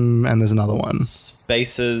Byzantium, and there's another one.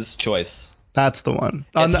 Space's Choice. That's the one.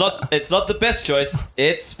 It's not the best choice.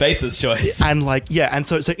 It's Space's Choice. And like, yeah. And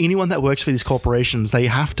so anyone that works for these corporations, they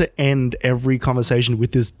have to end every conversation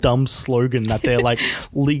with this dumb slogan that they're like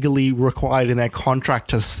legally required in their contract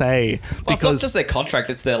to say. Well, it's not just their contract,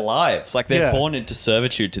 it's their lives. Like they're Yeah. born into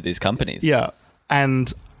servitude to these companies. Yeah.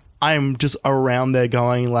 And I'm just around there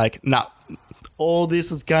going like, nah, all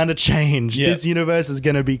this is going to change. Yeah. This universe is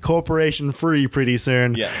going to be corporation free pretty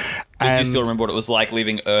soon. Yeah. Because you And- still remember what it was like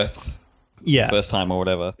leaving Earth Yeah. the first time or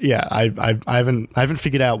whatever. Yeah, I haven't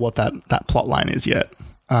figured out what that plot line is yet.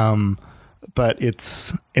 But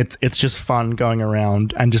it's just fun going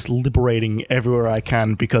around and just liberating everywhere I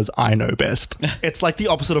can because I know best. It's like the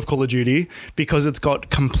opposite of Call of Duty because it's got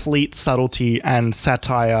complete subtlety and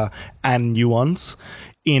satire and nuance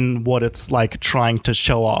in what it's like trying to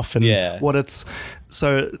show off and Yeah. what it's.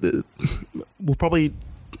 So we'll probably.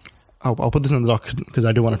 I'll put this in the doc because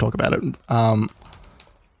I do want to talk about it.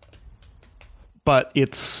 But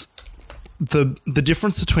it's the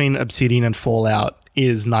difference between Obsidian and Fallout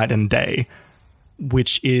is night and day,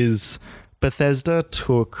 which is Bethesda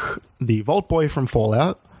took the Vault Boy from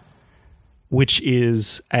Fallout, which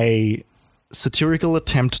is a satirical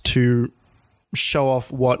attempt to show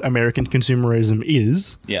off what American consumerism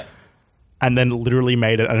is, Yeah. and then literally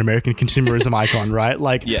made it an American consumerism icon, right?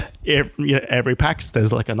 Like, Yeah. every PAX,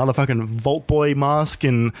 there's like another fucking Vault Boy mask,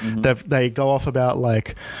 and they go off about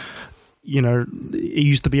like, it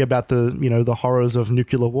used to be about the, the horrors of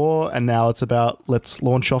nuclear war, and now it's about let's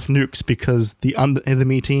launch off nukes because the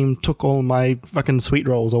enemy team took all my fucking sweet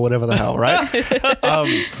rolls or whatever the hell, right?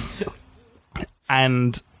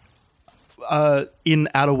 And in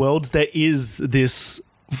Outer Worlds, there is this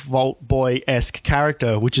Vault Boy-esque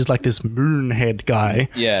character, which is like this moon head guy.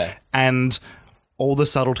 Yeah. And all the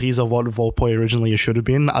subtleties of what Vault Boy originally should have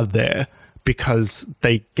been are there because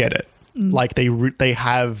they get it. Like they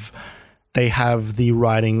have the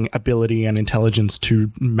writing ability and intelligence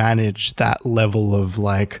to manage that level of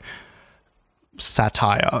like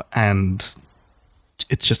satire, and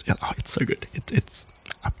it's just it's so good.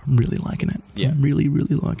 I'm really liking it. Yeah. I'm really,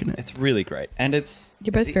 really liking it. It's really great. And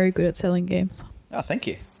You're both very good at selling games. Oh, thank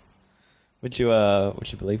you. Would you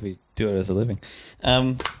believe we do it as a living?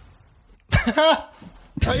 Oh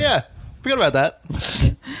yeah, forgot about that.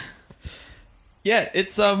 Yeah,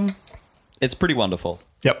 it's pretty wonderful.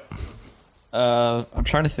 Yep. I'm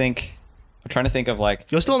trying to think of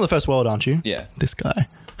like, You're still in the first world, aren't you? yeah. This guy.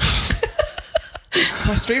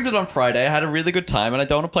 So I streamed it on Friday. I had a really good time, and I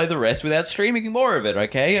don't want to play the rest without streaming more of it.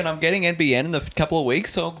 Okay, and I'm getting NBN in a couple of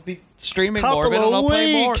weeks, so I'll be streaming more of it, and I'll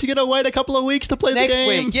play more You're gonna wait a couple of weeks to play next the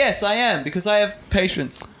game. week. Yes, I am, because I have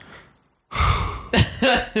patience.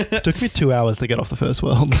 It took me 2 hours to get off the first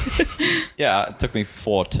world. Yeah, it took me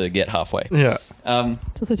 4 to get halfway. Yeah.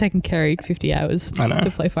 It's also taken Kerry 50 hours I know.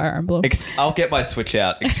 to play Fire Emblem. I'll get my Switch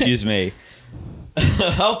out. Excuse me.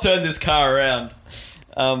 I'll turn this car around.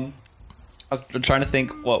 I was trying to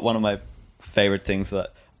think what one of my favorite things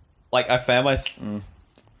that, like, I found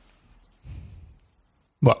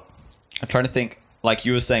What? I'm trying to think, like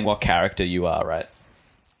you were saying, what character you are, right?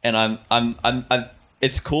 And I'm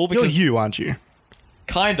it's cool You're because you, aren't you?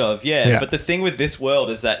 kind of, yeah. Yeah. But the thing with this world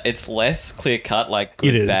is that it's less clear cut, like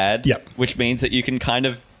It good, is. bad. Yep. Which means that you can kind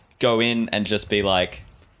of go in and just be like,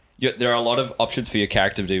 there are a lot of options for your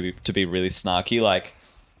character to be really snarky. Like,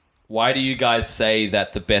 why do you guys say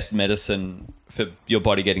that the best medicine for your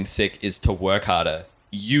body getting sick is to work harder?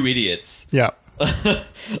 You idiots. Yeah.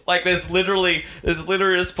 Like, there's literally a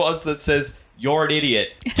response that says, "You're an idiot.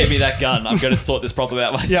 Give me that gun. I'm going to sort this problem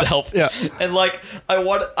out myself." yeah. And like, I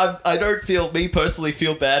don't personally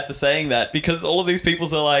feel bad for saying that, because all of these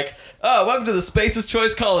people are like, "Oh, welcome to the Spacer's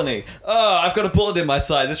Choice Colony. Oh, I've got a bullet in my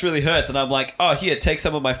side. This really hurts." And I'm like, "Oh, here, take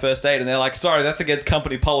some of my first aid." And they're like, "Sorry, that's against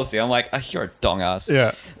company policy." I'm like, "Oh, you're a dong ass."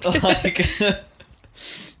 Yeah. Like,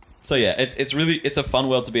 so yeah, it's a fun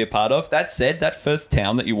world to be a part of. That said, that first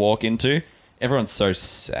town that you walk into, everyone's so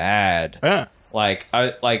sad. Yeah.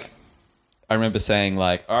 I remember saying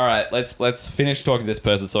like, "All right, let's finish talking to this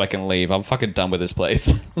person so I can leave. I'm fucking done with this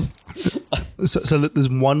place." So there's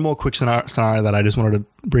one more quick scenario that I just wanted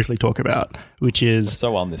to briefly talk about, which is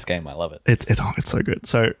so on this game. I love it. it's so good.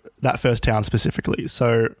 So that first town specifically.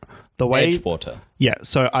 So the way Edgewater. Yeah.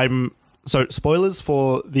 So spoilers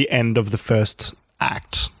for the end of the first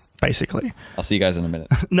act, basically. I'll see you guys in a minute.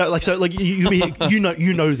 No, like so, like you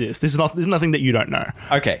know this. There's nothing that you don't know.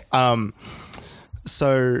 Okay.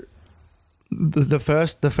 So the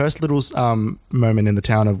first little moment in the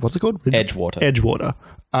town of what's it called? Edgewater. Edgewater.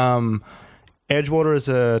 Edgewater is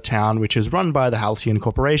a town which is run by the Halcyon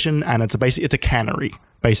Corporation, and it's a cannery.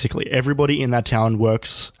 Basically, everybody in that town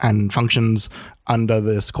works and functions under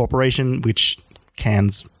this corporation, which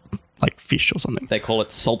cans like fish or something. They call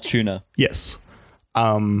it salt tuna. Yes.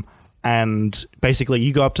 And basically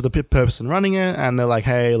you go up to the person running it and they're like,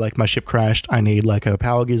 "Hey, like my ship crashed. I need like a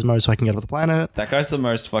power gizmo so I can get off the planet." That guy's the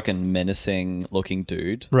most fucking menacing looking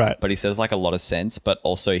dude. Right. But he says like a lot of sense, but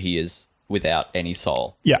also he is without any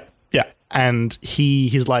soul. Yeah. Yeah. And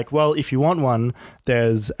he's like, "Well, if you want one,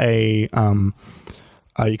 there's a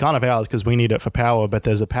you can't have ours because we need it for power, but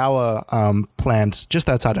there's a power plant just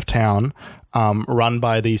outside of town run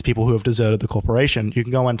by these people who have deserted the corporation. You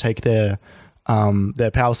can go and take their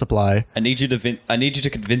power supply." I need you to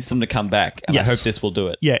convince them to come back, and Yes. I hope this will do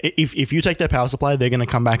it. Yeah, if you take their power supply, they're going to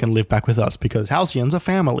come back and live back with us because Halcyons are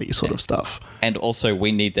family sort of stuff. And also,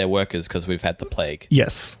 we need their workers because we've had the plague,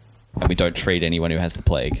 Yes. and we don't treat anyone who has the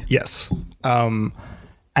plague. Yes.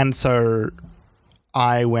 And so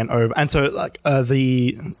I went over, and so like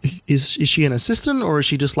is she an assistant or is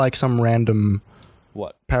she just like some random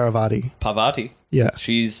What? Paravati. Parvati? Yeah.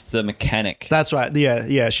 She's the mechanic. That's right.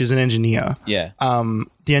 Yeah. She's an engineer. Yeah.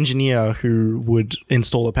 The engineer who would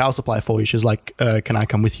install the power supply for you, she's like, can I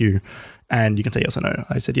come with you? And you can say yes or no.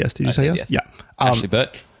 I said yes. Did you say said yes? yes. Yeah. Ashley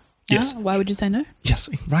Burt. Yes. Why would you say no? Yes.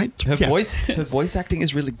 Right. Her Yeah. voice acting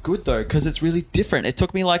is really good though, because it's really different. It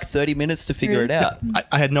took me like 30 minutes to figure Really? it out.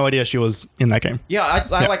 I had no idea she was in that game. Yeah,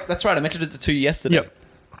 I Yeah. like that's right. I mentioned it to you yesterday. Yep.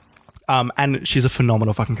 And she's a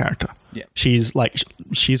phenomenal fucking character. Yeah. She's like,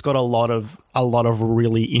 she's got a lot of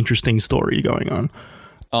really interesting story going on.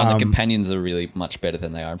 Oh, the companions are really much better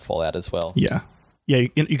than they are in Fallout as well. Yeah. Yeah,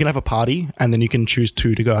 you can have a party, and then you can choose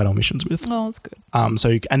 2 to go out on missions with. Oh, that's good.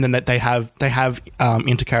 And then they have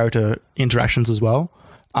inter-character interactions as well.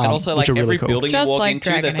 And also, like which are really every cool. building Just you walk like into,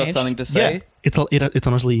 Dragon they've got Age. something to say. Yeah, it's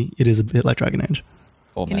honestly it is a bit like Dragon Age.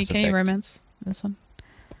 Or Can you Mass Effect. romance this one?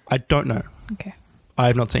 I don't know. Okay. I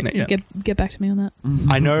have not seen it yet. Get back to me on that.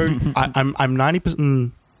 I know I'm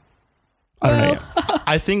 90%. I don't know yet.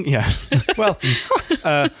 I think well,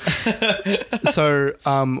 so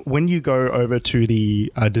when you go over to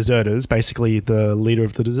the deserters, basically the leader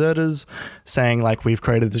of the deserters saying like, we've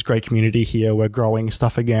created this great community here, we're growing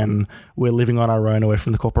stuff again, we're living on our own away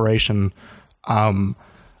from the corporation,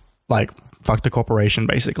 like fuck the corporation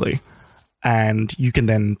basically, and you can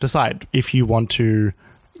then decide if you want to.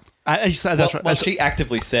 That's right. Well, she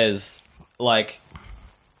actively says, like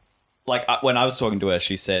when I was talking to her,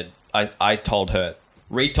 she said, I told her,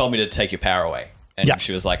 Reed told me to take your power away. And Yeah.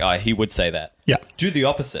 she was like, he would say that. Yeah. Do the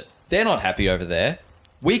opposite. They're not happy over there.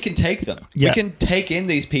 We can take them. Yeah. We can take in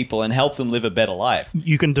these people and help them live a better life.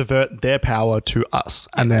 You can divert their power to us,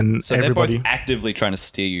 and then So everybody. they're both actively trying to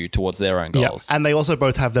steer you towards their own Yeah, goals. and they also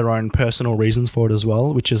both have their own personal reasons for it as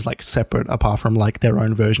well, which is like separate apart from like their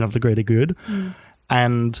own version of the greater good.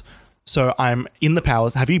 And so I'm in the power.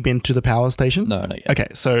 Have you been to the power station? No, not yet. Okay,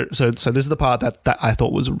 so this is the part that I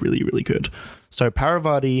thought was really, really good. So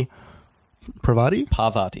Parvati,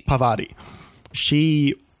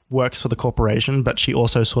 she works for the corporation, but she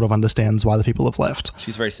also sort of understands why the people have left.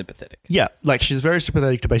 She's very sympathetic. Yeah, like she's very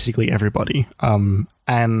sympathetic to basically everybody.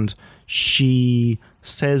 And she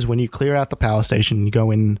says when you clear out the power station, you go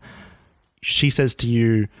in, she says to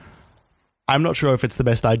you, I'm not sure if it's the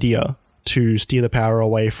best idea to steer the power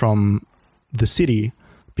away from the city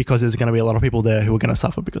because there's going to be a lot of people there who are going to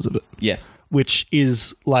suffer because of it. Yes. Which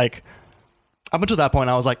is like, up until that point,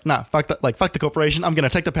 I was like, nah, fuck that, like fuck the corporation. I'm going to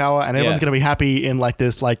take the power and everyone's Yeah. going to be happy in like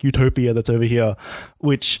this like utopia that's over here,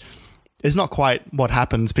 which is not quite what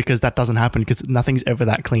happens because that doesn't happen because nothing's ever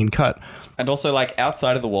that clean cut. And also, like,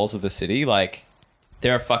 outside of the walls of the city, like,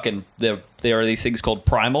 there are these things called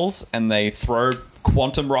primals, and they throw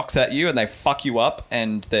quantum rocks at you, and they fuck you up,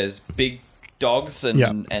 and there's big dogs and,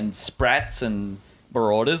 Yeah. and sprats and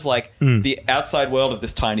marauders. Like, the outside world of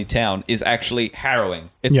this tiny town is actually harrowing.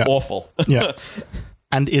 It's Yeah. awful. Yeah.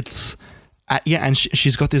 And it's, and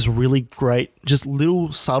she's got this really great, just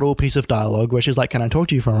little subtle piece of dialogue where she's like, can I talk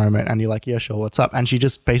to you for a moment? And you're like, yeah, sure, what's up? And she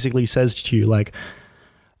just basically says to you, like,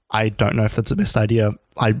 I don't know if that's the best idea.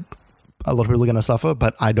 A lot of people are going to suffer,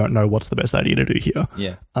 but I don't know what's the best idea to do here.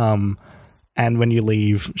 Yeah. And when you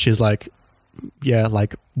leave, she's like, yeah,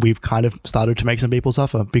 like we've kind of started to make some people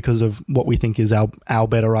suffer because of what we think is our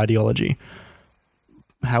better ideology.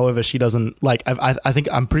 However, she doesn't like,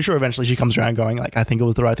 I'm pretty sure eventually she comes around going like, I think it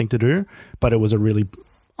was the right thing to do, but it was a really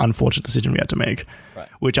unfortunate decision we had to make. Right.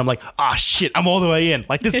 Which I'm like, shit, I'm all the way in.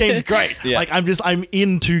 Like this game's great. Yeah. Like I'm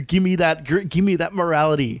into, give me that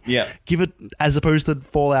morality. Yeah. Give it, as opposed to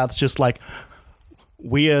Fallout's just like,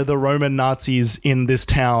 we are the Roman Nazis in this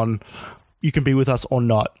town. You can be with us or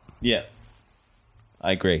not. Yeah.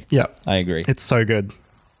 I agree. Yeah. I agree. It's so good.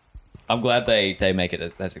 I'm glad they make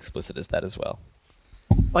it as explicit as that as well.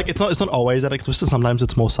 Like it's not always that explicit. Sometimes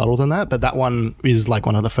it's more subtle than that. But that one is like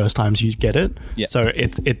one of the first times you get it. Yeah. So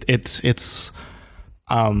it's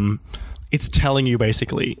telling you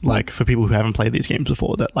basically, like for people who haven't played these games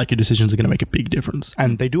before, that like your decisions are going to make a big difference,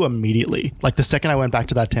 and they do immediately. Like the second I went back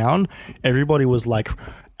to that town, everybody was like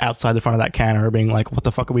outside the front of that canner, being like, "What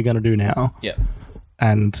the fuck are we going to do now?" Yeah.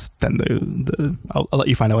 And then I'll let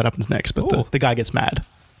you find out what happens next. But Ooh. the guy gets mad.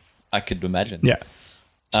 I could imagine. Yeah.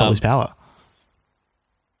 Stole his power.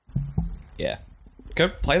 Yeah. Go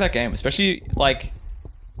play that game, especially like,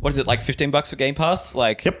 what is it, like $15 for Game Pass?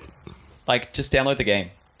 Like, Yep. Like, just download the game.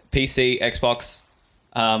 PC, Xbox,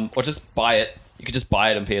 or just buy it. You could just buy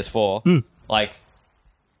it on PS4. Like,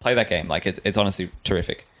 play that game. Like, it's honestly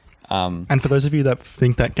terrific. And for those of you that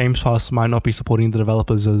think that Game Pass might not be supporting the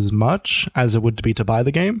developers as much as it would be to buy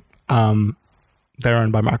the game, they're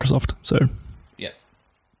owned by Microsoft. So, Yeah.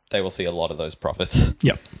 They will see a lot of those profits.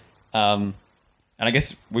 yep. And and I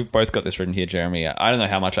guess we've both got this written here, Jeremy. I don't know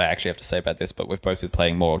how much I actually have to say about this, but we've both been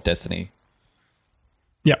playing more Destiny.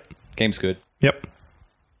 Yep. Game's good. Yep.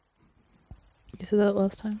 You said that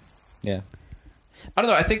last time. Yeah. I don't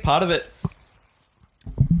know. I think part of it,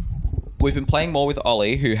 we've been playing more with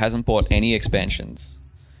Ollie, who hasn't bought any expansions,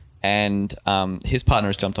 and his partner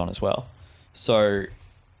has jumped on as well. So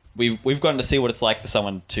we've gotten to see what it's like for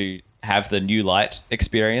someone to have the new light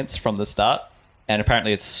experience from the start, and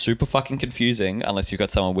apparently it's super fucking confusing unless you've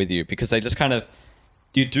got someone with you, because they just kind of,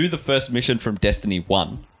 you do the first mission from Destiny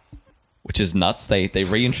 1, which is nuts. They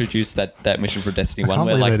reintroduced that mission from Destiny 1 can't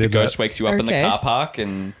where believe like they the did ghost that. wakes you up in the Okay. car park,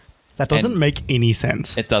 and That doesn't And- make any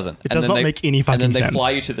sense. it doesn't. It does not make any fucking And then they sense.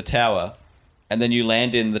 fly you to the tower, and then you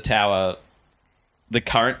land in the tower, the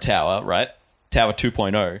current tower, right? Tower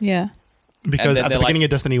 2.0. Yeah. Because then at the they're beginning of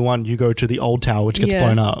Destiny 1, you go to the old tower, which gets Yeah.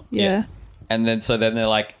 blown up. Yeah. And then they're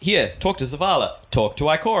like, here, talk to Zavala, talk to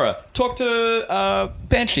Ikora, talk to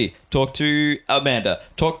Banshee, talk to Amanda,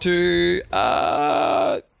 talk to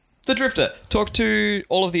the Drifter, talk to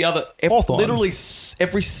all of the other, Hawthorne. literally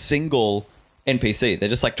every single NPC. They're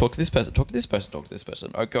just like, talk to this person, talk to this person, talk to this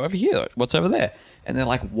person. Oh, go over here. What's over there? And they're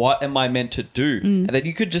like, what am I meant to do? And then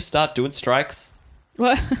you could just start doing strikes.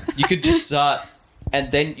 What? You could just start,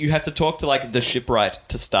 and then you have to talk to like the shipwright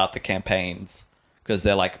to start the campaigns, because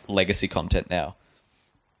they're like legacy content now.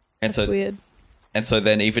 And That's weird. And so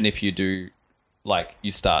then even if you do, like,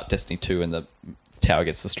 you start Destiny 2 and the tower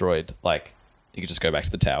gets destroyed, like, you can just go back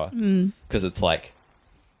to the tower, because it's like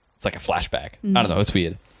a flashback. I don't know, it's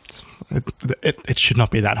weird. It should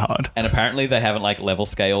not be that hard. And apparently they haven't like level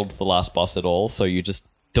scaled the last boss at all, so you just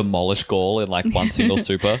demolish Gaul in like one single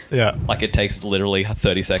super. Yeah. Like it takes literally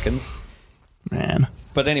 30 seconds. Man.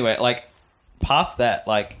 But anyway, like past that,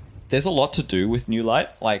 like there's a lot to do with New Light.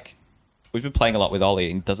 Like we've been playing a lot with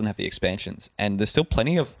Ollie and doesn't have the expansions, and there's still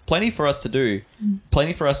plenty for us to do,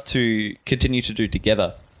 plenty for us to continue to do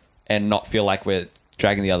together, and not feel like we're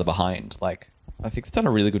dragging the other behind. Like I think it's done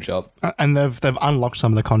a really good job. And they've unlocked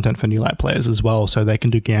some of the content for New Light players as well, so they can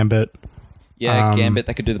do Gambit. Yeah, Gambit.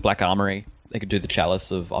 They could do the Black Armory. They could do the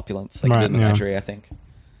Chalice of Opulence. They could Right, do the yeah. Menagerie, I think.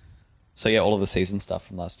 So yeah, all of the season stuff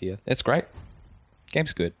from last year. It's great.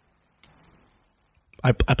 Game's good.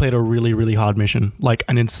 I played a really, really hard mission, like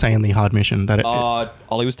an insanely hard mission. That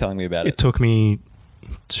Ollie was telling me about it it. took me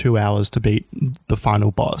 2 hours to beat the final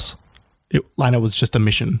boss. It was just a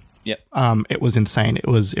mission. Yep. It was insane. It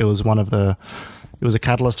was a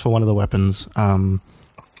catalyst for one of the weapons.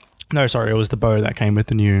 No, sorry, it was the bow that came with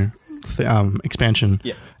the new expansion.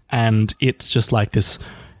 Yep. And it's just like this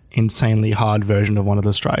insanely hard version of one of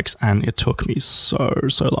the strikes, and it took me so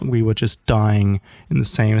long. We were just dying in the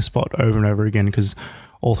same spot over and over again because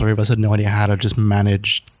all three of us had no idea how to just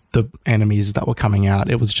manage the enemies that were coming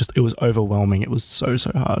out. It was overwhelming. It was so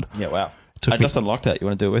hard. Yeah, wow. Took I me- just unlocked it. You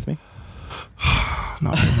want to do it with me?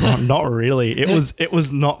 Not really. It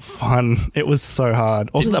was not fun. It was so hard.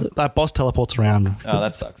 Also, Was that boss teleports around. Oh,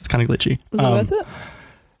 that sucks. It's kind of glitchy. Was it worth it?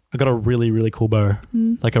 I got a really, really cool bow.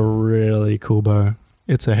 Like a really cool bow.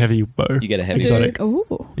 It's a heavy bow. You get a I heavy. do. exotic.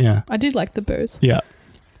 Oh, Yeah. I did like the bows. Yeah.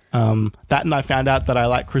 That, and I found out that I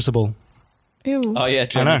like Crucible. Ew. Oh yeah,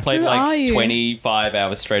 Jeremy know. played Who are like you? 25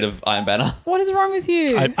 hours straight of Iron Banner. What is wrong with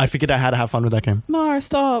you? I figured out how to have fun with that game. No,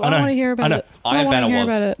 stop. I I don't know. want to hear I about know. it. I Iron don't Banner want to hear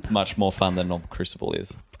was about it. much more fun than normal Crucible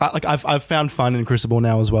is. I've found fun in Crucible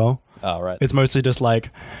now as well. Oh right. It's mostly just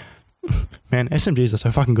like, man, SMGs are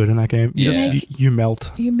so fucking good in that game. You Yeah. just you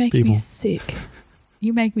melt. You make me people. sick.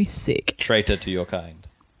 You make me sick. Traitor to your kind.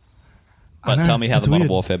 I But know, tell me how it's the Modern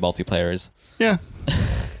weird. Warfare multiplayer is. Yeah.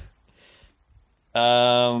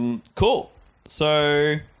 Cool.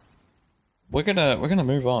 So we're gonna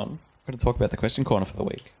move on. We're gonna talk about the question corner for the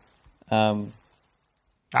week. And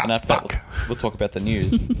after that, fuck. we'll talk about the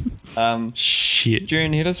news. Shit.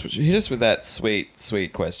 June, hit us with that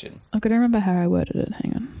sweet question. I'm gonna remember how I worded it.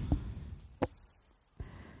 Hang on.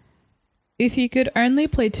 If you could only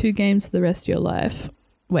play 2 games for the rest of your life,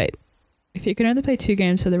 if you could only play 2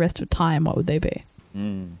 games for the rest of time, what would they be?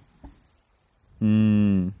 Have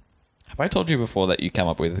I told you before that you come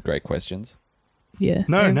up with great questions? Yeah.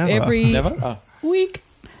 No, never. Every Never? Oh, week.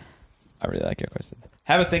 I really like your questions.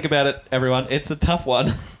 Have a think about it, everyone. It's a tough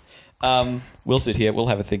one. We'll sit here. We'll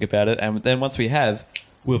have a think about it. And then once we have,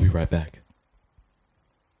 we'll be right back.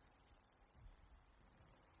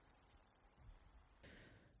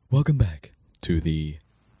 Welcome back to the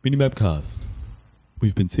Minimap Cast.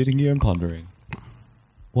 We've been sitting here and pondering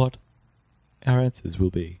what our answers will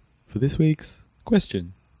be for this week's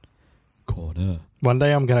question corner. One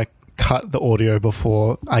day I'm gonna cut the audio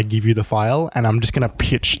before I give you the file, and I'm just gonna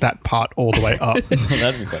pitch that part all the way up.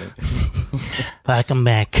 That'd be funny. Welcome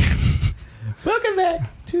back. Welcome back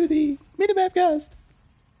to the Minimap Cast.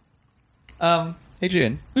 Hey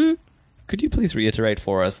June, could you please reiterate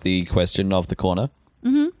for us the question of the corner?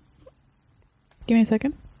 Give me a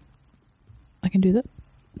second. I can do that.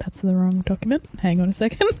 That's the wrong document. Hang on a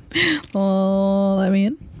second. Let me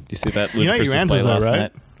in. Do you see that? You know your Ludacris answers display though, last right?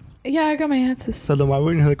 night? Yeah, I got my answers. So then why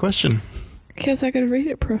wouldn't you have the question? Because I could read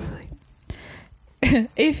it properly.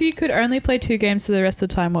 If you could only play 2 games for the rest of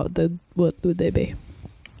the time, what would they be?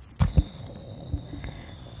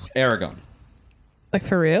 Aragon. Like,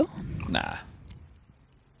 for real? Nah.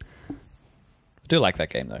 I do like that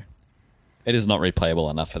game though. It is not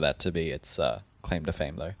replayable enough for that to be its claim to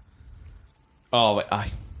fame though. Oh, wait,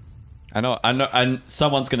 I know. And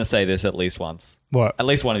someone's going to say this at least once. What? At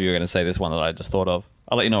least one of you are going to say this one that I just thought of.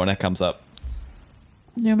 I'll let you know when that comes up.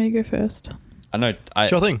 You want me to go first? I know.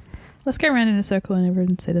 Sure thing. Let's go around in a circle and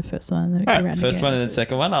everyone say the first one. And then we go Alright, around First again. one and then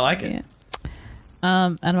second one. I like it.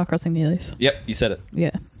 Yeah. Animal Crossing New Leaf. Yep, you said it. Yeah.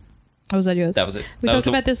 Or was that yours? That was it. We That was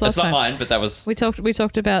talked about this last That's time. not mine, but that was... We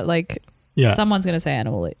talked about like Yeah. someone's gonna say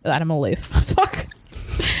animal leaf. Fuck.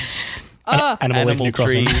 Animal Leaf New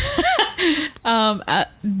Crossing.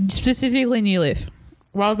 Specifically New Leaf.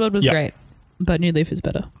 Wild World was Yep. great, but New Leaf is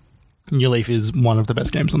better. New Leaf is one of the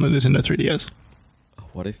best games on the Nintendo 3DS.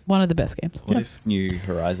 What if... One of the best games. What if New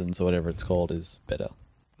Horizons or whatever it's called is better?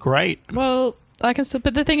 Great. Well, I can still,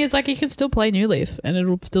 but the thing is, like, you can still play New Leaf and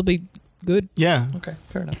it'll still be good, Yeah. Okay,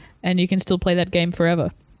 fair enough. and you can still play that game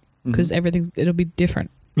forever because it'll be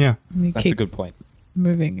different. Yeah. You That's keep a good point.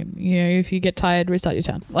 moving, and if you get tired, restart your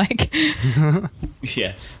turn. Like,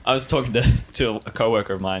 Yeah, I was talking to a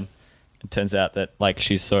coworker of mine. It turns out that like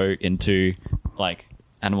she's so into like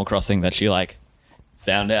Animal Crossing that she like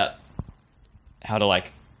found out how to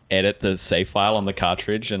like edit the save file on the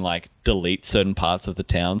cartridge and like delete certain parts of the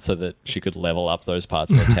town so that she could level up those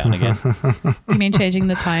parts of the town again. you mean changing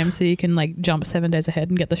the time so you can like jump 7 days ahead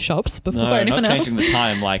and get the shops before No, anyone not else? changing the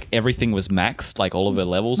time. Like everything was maxed. Like all of her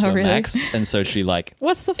levels Oh, were really? maxed, and so she like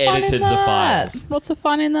What's the fun edited in the that? files. What's the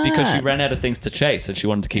fun in that? because she ran out of things to chase and she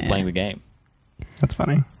wanted to keep Yeah. playing the game. That's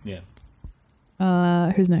funny. Yeah.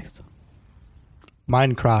 Who's next?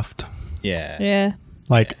 Minecraft. Yeah. Yeah.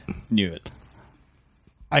 Like, Knew it.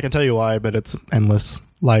 I can tell you why, but it's endless.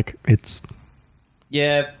 Like, it's...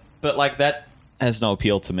 Yeah, but like that has no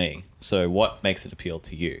appeal to me. So what makes it appeal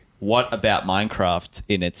to you? What about Minecraft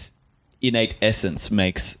in its innate essence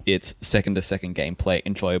makes its second-to-second gameplay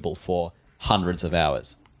enjoyable for hundreds of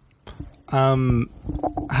hours?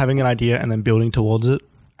 having an idea and then building towards it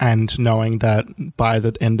and knowing that by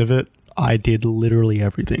the end of it, I did literally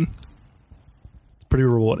everything. It's pretty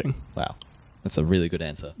rewarding. Wow. That's a really good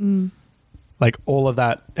answer. Like all of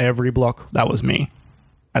that, every block, that was me.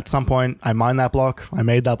 At some point, I mined that block, I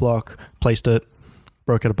made that block, placed it,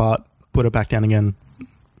 broke it apart, put it back down again.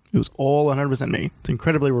 It was all 100% me. It's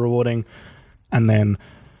incredibly rewarding. And then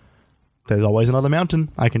there's always another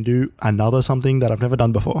mountain. I can do another something that I've never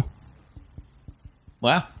done before.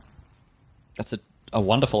 Wow. That's a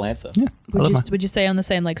wonderful answer. Yeah. I love my- Would you stay on the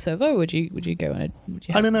same like server? Or would you go in a? Would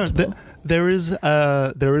you I don't know. multiple? There is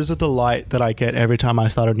a delight that I get every time I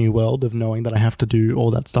start a new world of knowing that I have to do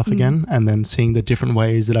all that stuff again, and then seeing the different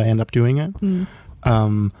ways that I end up doing it.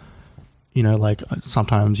 You know, like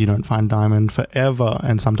sometimes you don't find diamond forever,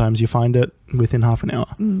 and sometimes you find it within half an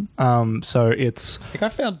hour. So it's I think I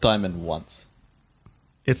found diamond once.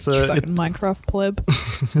 it's You a fucking Minecraft pleb.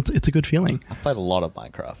 it's a good feeling. I've played a lot of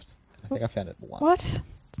Minecraft. I think I found it once. What?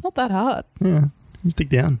 It's not that hard. Yeah, just dig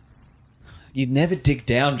down. You never dig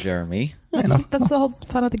down, Jeremy. Yeah, That's, enough. that's the whole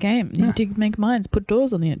fun of the game. You dig, make mines, put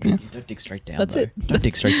doors on the entrance. Don't dig straight down. That's though. it. Don't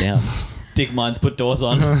dig straight down. Dig mines, put doors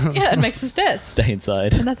on, Yeah, and make some stairs. stay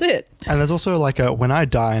inside. And that's it. And there's also like when I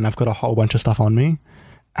die and I've got a whole bunch of stuff on me,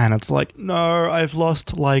 and it's like, no, I've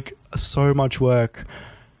lost like so much work.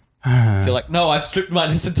 You're like, no, I've stripped mine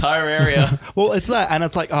this entire area. Well, it's that, and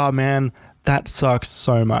it's like, oh man, that sucks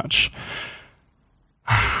so much.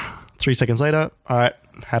 3 seconds later, all right,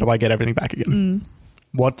 how do I get everything back again?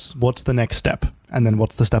 What's the next step, and then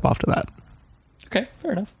what's the step after that? Okay,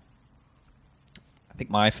 fair enough. I think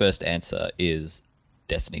my first answer is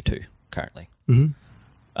Destiny 2 currently.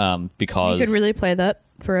 Because You could really play that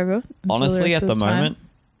forever. until honestly, rest at the of time. moment,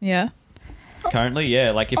 Yeah. currently, yeah,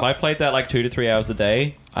 like if I played that like 2 to 3 hours a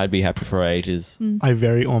day, I'd be happy for ages. I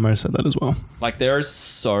very almost said that as well. Like there is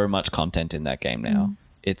so much content in that game now.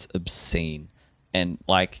 It's obscene. And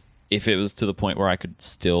like if it was to the point where I could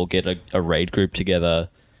still get a raid group together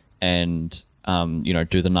and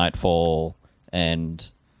do the Nightfall and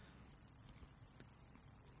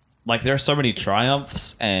like there are so many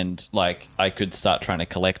triumphs and like I could start trying to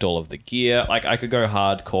collect all of the gear. Like I could go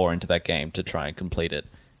hardcore into that game to try and complete it.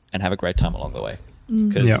 and have a great time along the way.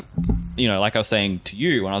 Because, Yeah. you know, like I was saying to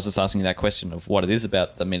you when I was just asking you that question of what it is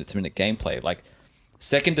about the minute-to-minute gameplay, like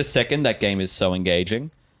second to second, that game is so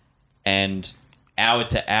engaging, and hour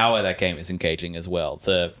to hour, that game is engaging as well.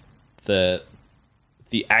 The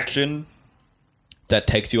action that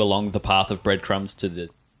takes you along the path of breadcrumbs to the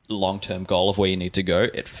long-term goal of where you need to go,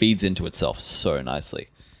 it feeds into itself so nicely.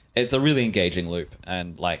 It's a really engaging loop,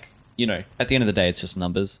 and like, you know, at the end of the day, it's just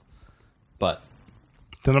numbers, but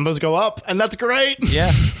The numbers go up, and that's great.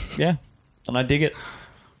 yeah, and I dig it.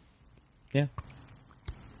 Yeah.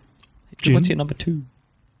 June? What's your number 2?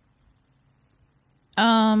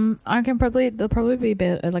 There'll probably be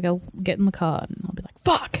better. Like I'll get in the car and I'll be like,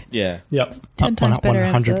 "Fuck." Yeah. Yep. 10 times better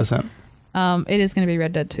answer. 100%. It is going to be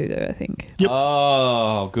Red Dead 2 though. I think. Yep.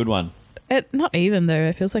 Oh, good one. It not even though.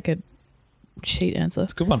 It feels like a cheat answer.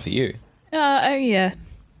 It's a good one for you. Yeah.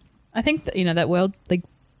 I think that, that world like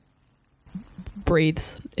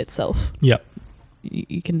breathes itself. Yep.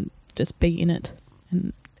 You can just be in it,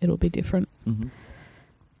 and it'll be different. Mm-hmm.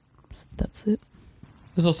 So that's it.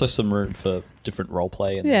 There's also some room for different role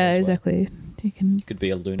play. In there Yeah, as well. exactly. You can You could be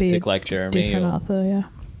a lunatic like Jeremy. different Or, Arthur. Yeah.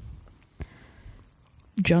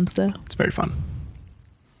 John's there. It's very fun.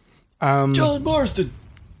 John Marston.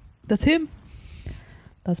 That's him.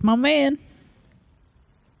 That's my man.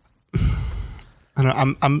 I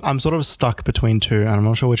know, I'm sort of stuck between two, and I'm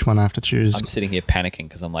not sure which one I have to choose. I'm sitting here panicking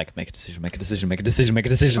because I'm like, make a decision, make a decision, make a decision, make a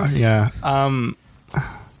decision. Yeah.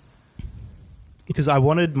 Because I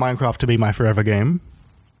wanted Minecraft to be my forever game,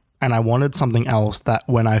 and I wanted something else that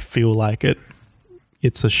when I feel like it,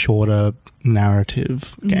 it's a shorter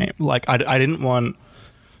narrative game. Like I didn't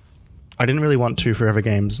really want 2 forever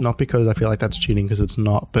games, not because I feel like that's cheating, because it's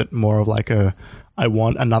not, but more of like I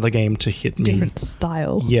want another game to hit me. Different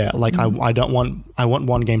style. Yeah, like I want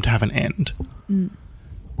one game to have an end.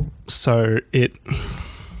 So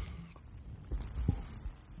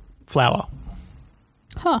Flower.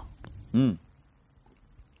 Huh.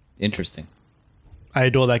 Interesting. I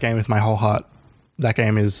adore that game with my whole heart. That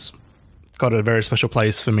game is got a very special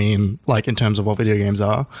place for me in terms of what video games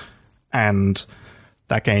are. And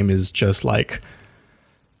that game is just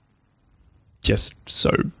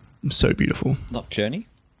so beautiful. Not Journey?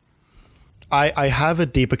 I have a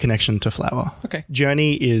deeper connection to Flower. Okay.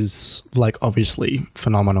 Journey is like obviously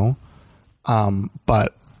phenomenal.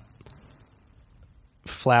 But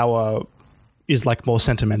Flower is like more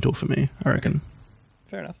sentimental for me, I reckon.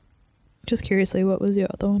 Fair enough. Just curiously, what was your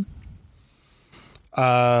other one?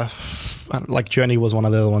 Like Journey was one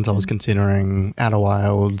of the other ones I was considering. Outer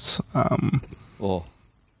Wilds. Oh.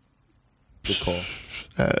 Good call.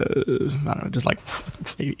 I don't know, just like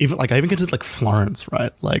even like I even considered like Florence,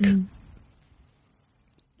 right? Like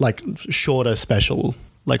shorter, special,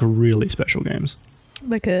 like really special games.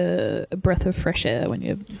 Like a breath of fresh air when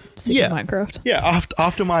you're sick of Minecraft. Yeah,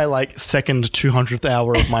 after my like second 200th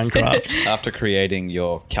hour of Minecraft, After creating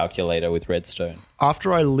your calculator with redstone.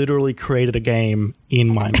 after I literally created a game in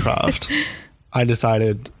Minecraft, I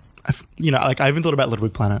decided, like I even thought about Little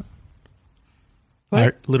Big Planet.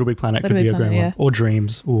 What? Little Big Planet Little could be Big a great Planet, one. Or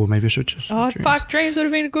Dreams. Oh, maybe I should just. Oh, Dreams. fuck. Dreams would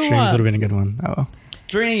have been a good Dreams one. would have been a good one. Oh, well.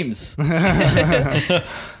 Dreams.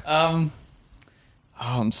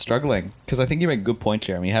 I'm struggling because I think you make a good point,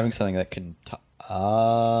 Jeremy. Having something that can. You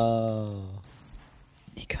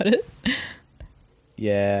got it?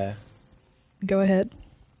 Yeah. Go ahead.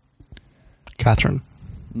 Catherine.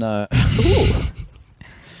 No. Ooh.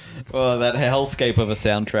 Oh, that hellscape of a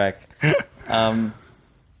soundtrack.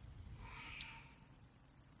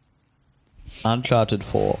 Uncharted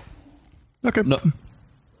 4. Okay. No.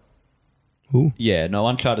 Ooh. Yeah, no,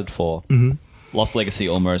 Uncharted 4. Mm-hmm. Lost Legacy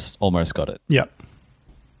almost got it. Yeah.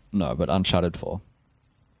 No, but Uncharted 4.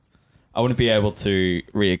 I wouldn't be able to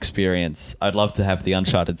re-experience. I'd love to have the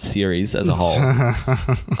Uncharted series as a whole.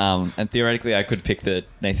 And theoretically, I could pick the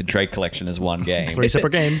Nathan Drake collection as one game. 3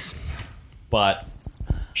 separate games. But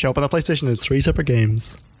Show up on the PlayStation as 3 separate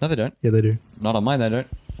games. no, they don't. Yeah, they do. Not on mine, they don't.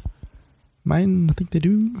 Mine, I think they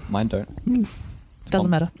do. Mine don't. Doesn't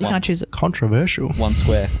matter. You one. can't choose it. Controversial. One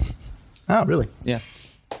square. Oh, really? Yeah.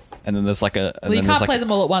 And then there's like a... Well, you can't play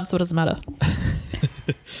them all at once, so it doesn't matter.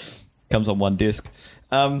 Comes on one disc.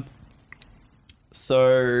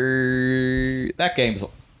 So that game's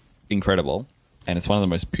incredible, and it's one of the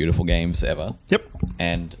most beautiful games ever. Yep.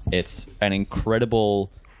 And it's an incredible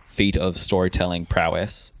feat of storytelling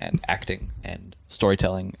prowess and acting and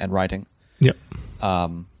storytelling and writing. Yep.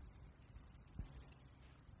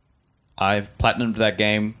 I've platinumed that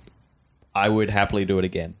game. I would happily do it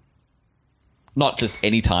again. Not just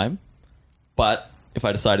any time, but if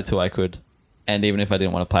I decided to, I could. And even if I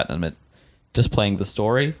didn't want to platinum it, just playing the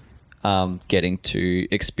story, getting to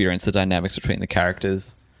experience the dynamics between the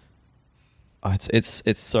characters. Oh, it's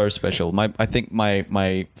so special. I think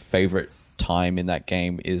my favorite time in that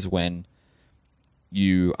game is when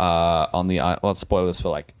you are on the well, spoilers for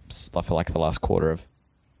like the last quarter of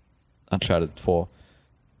Uncharted 4,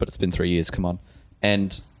 but it's been 3 years. Come on,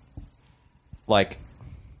 and like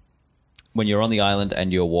when you're on the island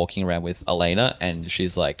and you're walking around with Elena, and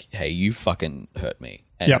she's like, "Hey, you fucking hurt me,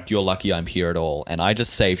 and Yep. you're lucky I'm here at all, and I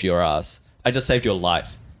just saved your ass. I just saved your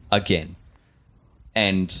life again,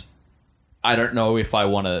 and I don't know if I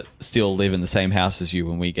want to still live in the same house as you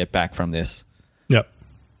when we get back from this, Yep.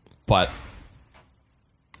 but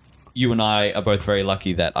you and I are both very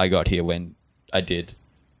lucky that I got here when I did.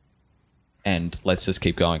 And let's just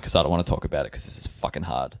keep going because I don't want to talk about it because this is fucking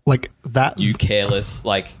hard. Like that. You careless,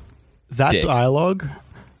 like, that dick. dialogue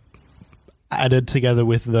added together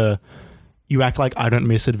with the "you act like I don't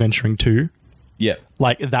miss adventuring too." yeah,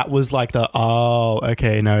 Like that was like the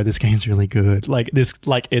okay, no, this game's really good. Like this,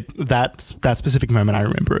 like that specific moment I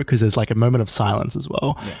remember it because there's like a moment of silence as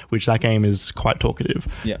well, Yeah. which that game is quite talkative,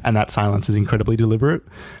 Yeah. and that silence is incredibly deliberate.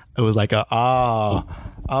 It was like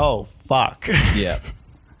oh fuck, yeah.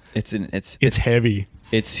 It's heavy.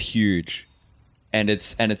 It's huge, and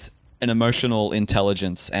it's an emotional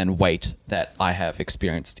intelligence and weight that I have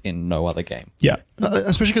experienced in no other game. Yeah,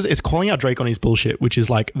 especially because it's calling out Drake on his bullshit, which is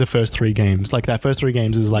like the first 3 games. Like that first 3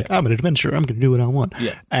 games is like, I'm an adventurer, I'm going to do what I want.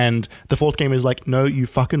 Yeah. And the 4th game is like, no, you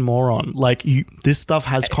fucking moron. Like this stuff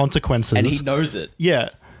has consequences. And he knows it. Yeah.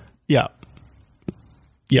 Yeah.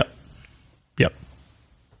 Yep. Yep.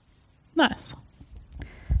 Nice. I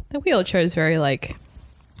think we all chose very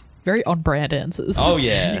on brand answers. Oh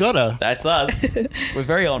yeah, You gotta. That's us. We're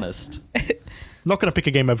very honest. I'm not going to pick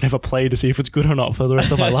a game I've never played to see if it's good or not for the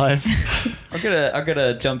rest of my life. I'm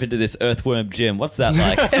gonna jump into this Earthworm Jim. What's that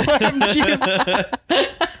like?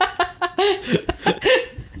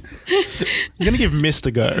 You're going to give Myst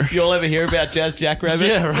a go. You all ever hear about Jazz Jackrabbit?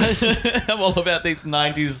 Yeah, right. I'm all about these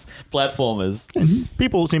 90s platformers.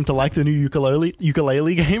 People seem to like the new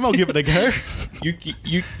ukulele game. I'll give it a go.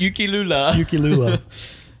 Yuki Lula. Ukulele.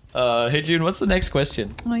 Hey June, what's the next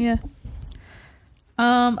question? Oh yeah.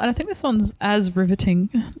 I don't think this one's as riveting,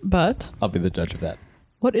 but I'll be the judge of that.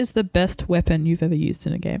 what is the best weapon you've ever used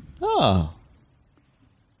in a game? Oh.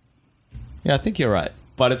 Yeah, I think you're right.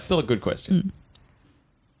 But it's still a good question.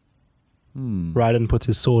 Raiden puts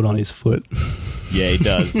his sword on his foot. Yeah, he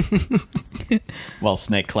does. While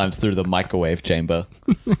Snake climbs through the microwave chamber.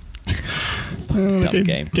 Dumb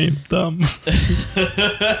game. Game's dumb.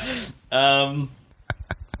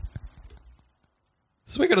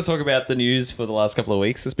 So we're going to talk about the news for the last couple of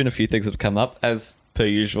weeks. There's been a few things that have come up, as per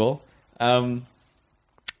usual.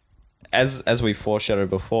 As we foreshadowed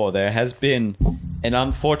before, there has been an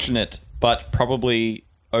unfortunate but probably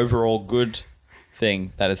overall good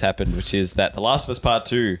thing that has happened, which is that The Last of Us Part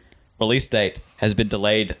 2 release date has been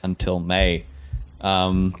delayed until May.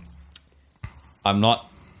 I'm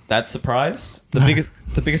not that surprised. The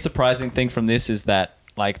biggest surprising thing from this is that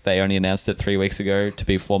like they only announced it 3 weeks ago to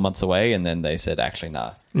be 4 months away, and then they said actually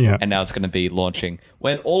nah. Yeah. And now it's going to be launching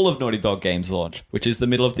when all of Naughty Dog games launch, which is the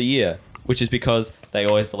middle of the year, which is because they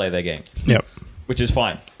always delay their games. Yep. Which is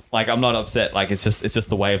fine. Like I'm not upset. Like it's just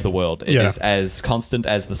the way of the world. It Yeah. is as constant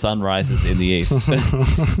as the sun rises in the east.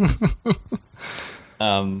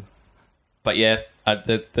 But yeah,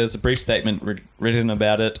 there's a brief statement written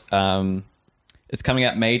about it. It's coming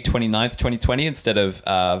out May 29th, 2020 instead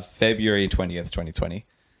of February 20th, 2020.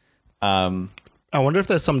 I wonder if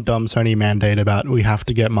there's some dumb Sony mandate about we have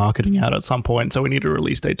to get marketing out at some point, so we need a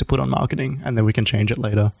release date to put on marketing, and then we can change it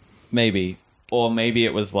later. Maybe. Or maybe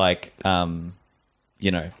it was like,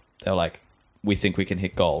 they're like, we think we can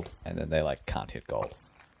hit gold, and then they like can't hit gold.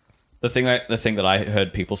 The thing that I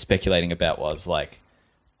heard people speculating about was like,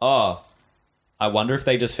 oh, I wonder if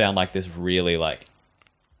they just found like this really like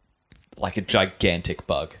a gigantic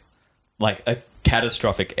bug, like a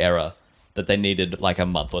catastrophic error that they needed like a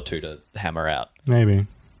month or 2 to hammer out. Maybe.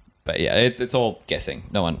 But yeah, it's all guessing.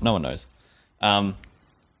 No one knows. Neil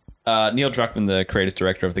Druckmann, the creative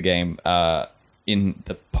director of the game, in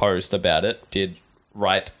the post about it, did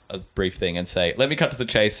write a brief thing and say, let me cut to the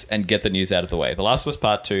chase and get the news out of the way. The Last of Us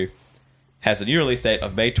Part 2 has a new release date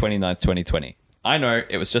of May 29th, 2020. I know,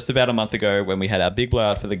 it was just about a month ago when we had our big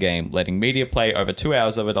blowout for the game, letting media play over 2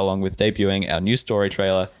 hours of it along with debuting our new story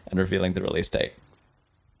trailer and revealing the release date.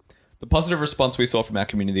 The positive response we saw from our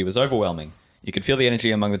community was overwhelming. You could feel the energy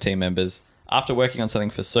among the team members. After working on something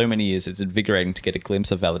for so many years, it's invigorating to get a glimpse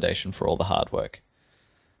of validation for all the hard work.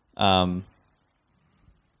 And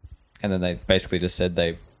then they basically just said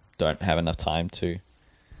they don't have enough time to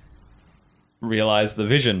realize the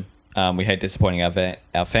vision We hate disappointing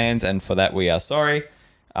our fans, and for that we are sorry.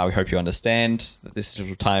 We hope you understand that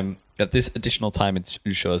this additional time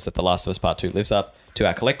ensures that The Last of Us Part 2 lives up to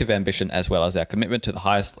our collective ambition as well as our commitment to the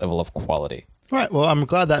highest level of quality. Right. Well, I'm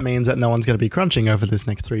glad that means that no one's going to be crunching over this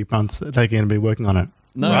next 3 months. That they're going to be working on it.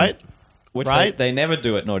 No. Right? Which Right? they never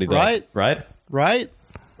do at Naughty Dog. Right? Right? Right?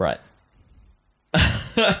 Right.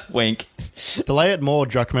 Wink. Delay it more,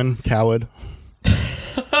 Druckmann, coward.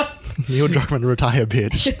 Neil Druckmann, retire,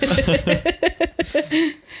 bitch.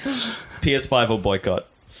 PS5 or boycott.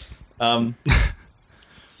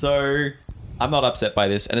 So I'm not upset by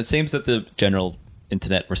this, and it seems that the general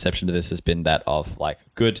internet reception to this has been that of like,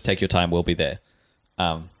 good, take your time, we'll be there.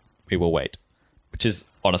 We will wait, which is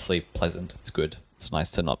honestly pleasant. It's good. It's nice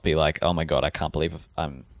to not be like, oh my god, I can't believe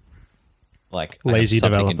I'm like Lazy I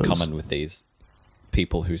have something developers. in common with these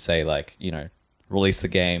people who say like, release the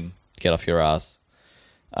game, get off your ass.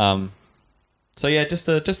 So yeah, just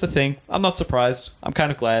a thing. I'm not surprised. I'm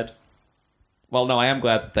kind of glad. Well, no, I am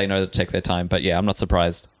glad that they know to take their time, but yeah, I'm not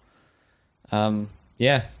surprised.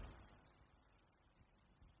 Yeah.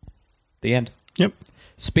 The end. Yep.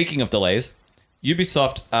 Speaking of delays,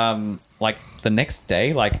 Ubisoft, like the next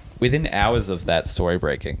day, like within hours of that story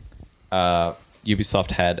breaking,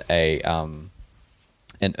 Ubisoft had an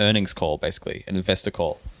earnings call, basically, an investor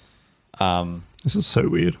call. This is so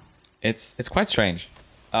weird. It's quite strange.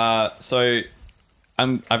 So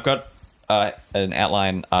I've got an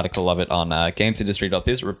outline article of it on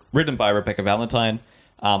gamesindustry.biz, written by Rebecca Valentine,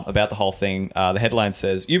 about the whole thing. The headline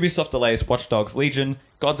says, Ubisoft delays Watch Dogs Legion,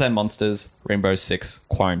 Gods and Monsters, Rainbow Six,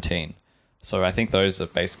 Quarantine. So I think those are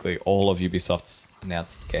basically all of Ubisoft's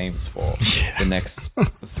announced games for the next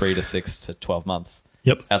 3 to 6 to 12 months.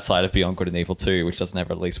 Yep. Outside of Beyond Good and Evil 2, which doesn't have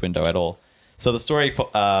a release window at all. So the story is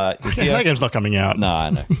here. That game's not coming out. No, I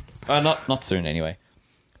know. Not soon, anyway.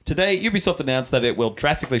 Today, Ubisoft announced that it will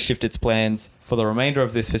drastically shift its plans for the remainder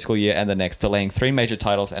of this fiscal year and the next, delaying 3 major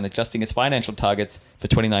titles and adjusting its financial targets for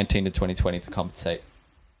 2019 to 2020 to compensate.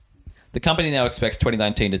 The company now expects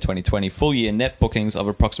 2019 to 2020 full-year net bookings of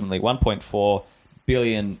approximately 1.4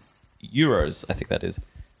 billion euros, I think that is,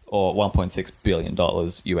 or $1.6 billion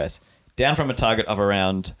US, down from a target of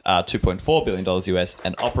around $2.4 billion US,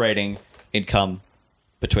 and operating income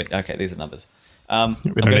between... Okay, these are numbers. I'm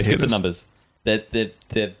going to skip the numbers.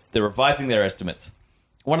 They're revising their estimates.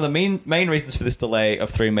 One of the main reasons for this delay of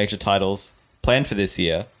 3 major titles planned for this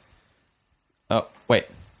year...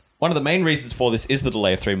 One of the main reasons for this is the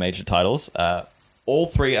delay of 3 major titles. All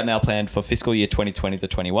 3 are now planned for fiscal year 2020 to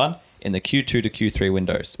 21 in the Q2 to Q3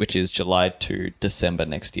 windows, which is July to December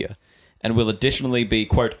next year, and will additionally be,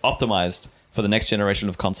 quote, optimized for the next generation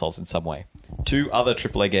of consoles in some way. 2 other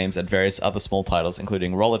AAA games and various other small titles,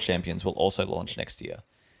 including Roller Champions, will also launch next year.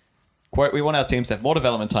 Quote, we want our teams to have more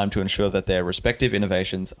development time to ensure that their respective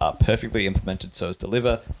innovations are perfectly implemented so as to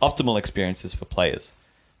deliver optimal experiences for players.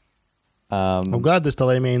 I'm glad this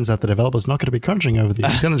delay means that the developer's not going to be crunching over these.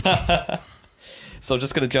 It's going to So I'm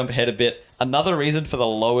just going to jump ahead a bit. Another reason for the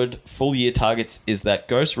lowered full-year targets is that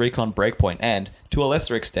Ghost Recon Breakpoint and, to a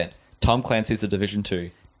lesser extent, Tom Clancy's The Division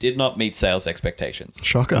 2 did not meet sales expectations.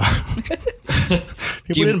 Shocker. People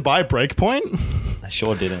didn't buy Breakpoint? I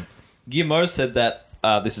sure didn't. Guillemot said that,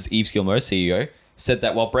 this is Yves Guillemot, CEO, said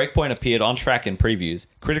that while Breakpoint appeared on track in previews,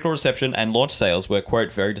 critical reception and launch sales were,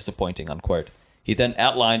 quote, very disappointing, unquote. He then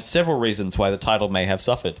outlined several reasons why the title may have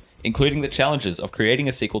suffered, including the challenges of creating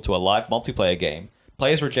a sequel to a live multiplayer game,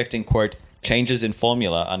 players rejecting, quote, changes in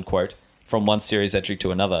formula, unquote, from one series entry to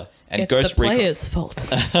another, and It's the player's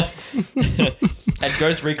fault. and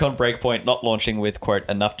Ghost Recon Breakpoint not launching with, quote,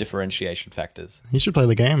 enough differentiation factors. You should play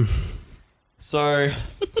the game. So,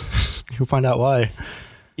 You'll find out why.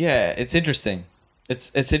 yeah, it's interesting.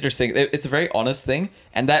 It's interesting. It's a very honest thing,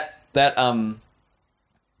 and that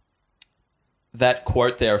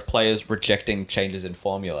quote there of players rejecting changes in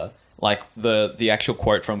formula, like the actual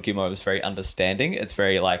quote from Guillemot was very understanding. It's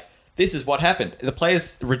very like, this is what happened. The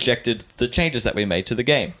players rejected the changes that we made to the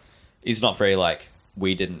game. He's not very like,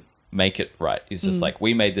 we didn't make it right. He's just like,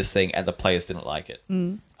 we made this thing and the players didn't like it.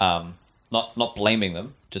 Not blaming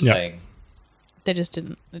them, just saying They just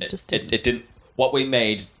didn't. it didn't. What we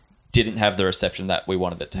made didn't have the reception that we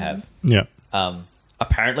wanted it to have. Yeah.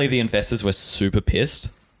 Apparently the investors were super pissed.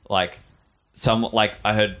 I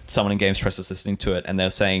heard someone in Games Press was listening to it, and they were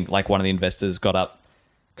saying like one of the investors got up,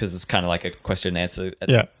 because it's kind of like a question and answer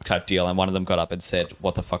type deal, and one of them got up and said,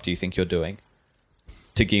 "What the fuck do you think you're doing?"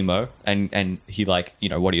 to Guillemot, and he like,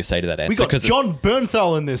 what do you say to that answer? We got John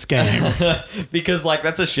Bernthal in this game. Because like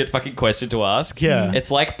that's a shit fucking question to ask. Yeah.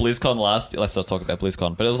 It's like BlizzCon let's not talk about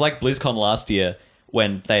BlizzCon, but it was like BlizzCon last year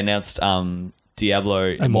when they announced Diablo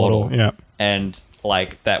Immortal. Yeah. And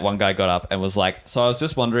like that one guy got up and was like, so I was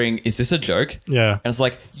just wondering, is this a joke? Yeah. And it's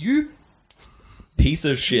like, you piece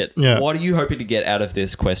of shit. Yeah. What are you hoping to get out of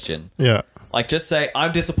this question? Yeah. Like, just say,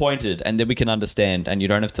 I'm disappointed, and then we can understand, and you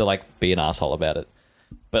don't have to, like, be an asshole about it.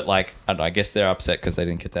 But, like, I don't know, I guess they're upset because they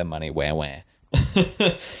didn't get their money. Where?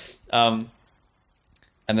 And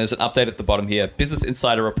there's an update at the bottom here. Business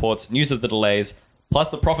Insider reports news of the delays, plus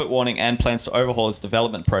the profit warning and plans to overhaul its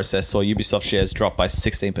development process saw Ubisoft shares drop by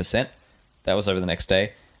 16%. That was over the next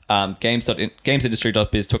day.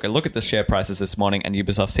 Gamesindustry.biz took a look at the share prices this morning, and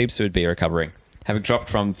Ubisoft seems to be recovering. Having dropped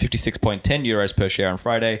from 56.10 euros per share on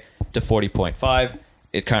Friday to 40.5,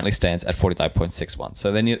 it currently stands at 45.61.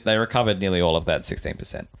 So they recovered nearly all of that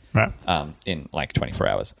 16%, Right. in like 24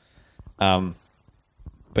 hours.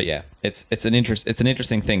 But yeah, it's an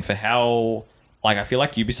interesting thing for how, like, I feel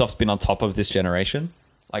like Ubisoft's been on top of this generation,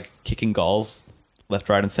 like kicking goals left,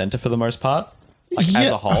 right, and center for the most part, like as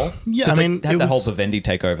Yeah. a whole. Yeah, 'Cause I mean, they had it the whole was- Vivendi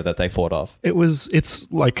takeover that they fought off. It's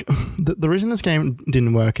like the reason this game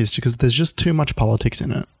didn't work is because there's just too much politics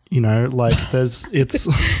in it. You know, like it's.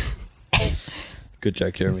 Good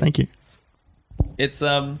joke, Jeremy. Thank you. It's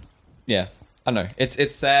yeah, I don't know.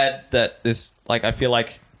 It's sad that this, like, I feel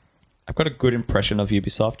like I've got a good impression of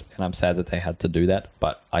Ubisoft, and I'm sad that they had to do that,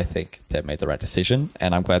 but I think they made the right decision,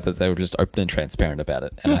 and I'm glad that they were just open and transparent about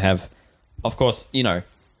it. And I have, of course, you know,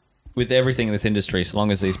 with everything in this industry, so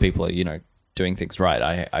long as these people are, you know, doing things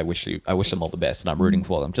right, I wish them all the best, and I'm rooting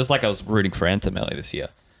for them, just like I was rooting for Anthem earlier this year.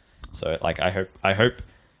 So, like, I hope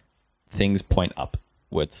things point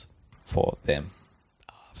upwards for them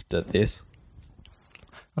after this.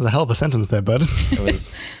 That was a hell of a sentence there, bud.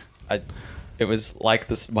 It was like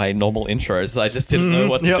this my normal intros. I just didn't know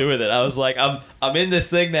what to Yep. do with it. I was like, I'm in this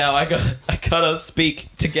thing now. I gotta speak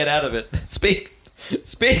to get out of it. Speak.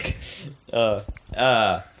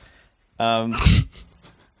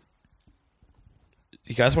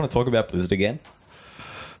 You guys want to talk about Blizzard again?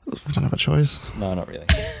 I don't have a choice. No, not really.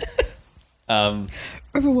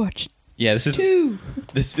 Overwatch Yeah, this is 2.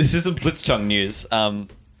 this isn't Blitzchung news,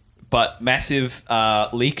 but massive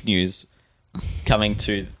leak news coming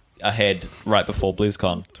to a head right before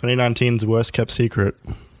BlizzCon. 2019's worst kept secret.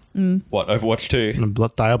 What, Overwatch 2?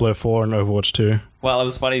 Diablo 4 and Overwatch 2. Well, it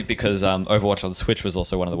was funny because Overwatch on Switch was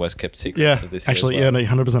also one of the worst kept secrets Yeah, of this year. actually, as well. yeah,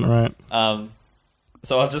 no, 100% right.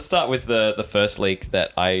 So I'll just start with the first leak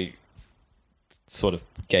that I sort of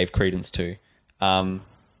gave credence to.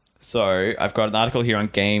 So I've got an article here on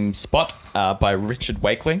GameSpot by Richard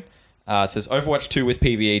Wakeling. It says Overwatch 2 with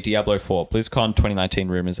PvE, Diablo 4, BlizzCon 2019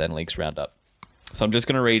 rumors and leaks roundup. So I'm just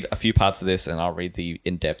going to read a few parts of this, and I'll read the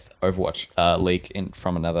in-depth Overwatch leak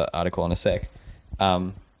from another article in a sec.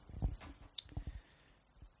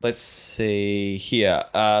 Let's see here.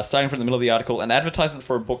 Starting from the middle of the article, an advertisement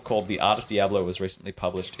for a book called The Art of Diablo was recently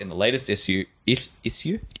published in the latest issue. Bless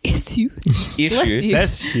you. Bless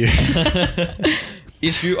you.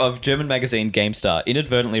 Issue of German magazine GameStar,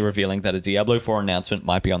 inadvertently revealing that a Diablo 4 announcement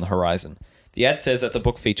might be on the horizon. The ad says that the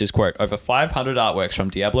book features, quote, over 500 artworks from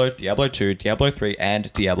Diablo, Diablo 2, Diablo 3,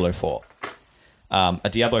 and Diablo 4. A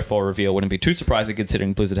Diablo 4 reveal wouldn't be too surprising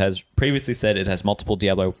considering Blizzard has previously said it has multiple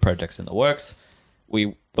Diablo projects in the works.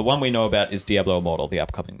 The one we know about is Diablo Immortal, the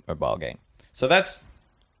upcoming mobile game. So that's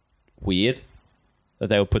weird that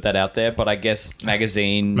they would put that out there, but I guess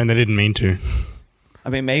magazine... I mean, they didn't mean to. I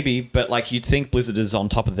mean, maybe, but like you'd think Blizzard is on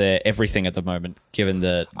top of their everything at the moment, given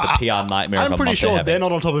the PR nightmare of I'm a pretty month sure having. they're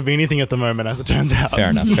not on top of anything at the moment, as it turns out. Fair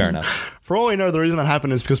enough. For all we know, the reason that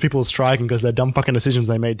happened is because people were striking because they're dumb fucking decisions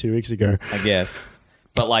they made 2 weeks ago. I guess.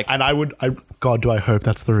 But like, And God, do I hope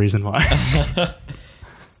that's the reason why.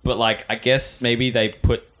 but like, I guess maybe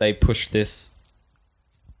they push this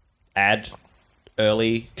ad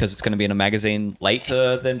early because it's going to be in a magazine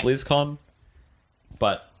later than BlizzCon.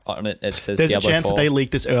 But on it says There's Diablo a chance 4. that they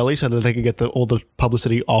leaked this early so that they could get all the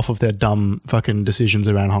publicity off of their dumb fucking decisions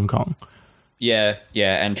around Hong Kong. Yeah,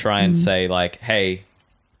 and try and say like, hey,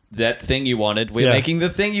 that thing you wanted, we're Yeah. making the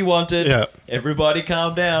thing you wanted. Yeah. Everybody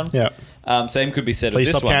calm down. Yeah. Same could be said Please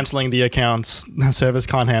of this stop one. canceling the accounts. Service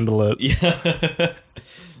can't handle it.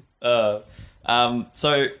 So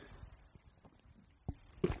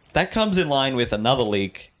that comes in line with another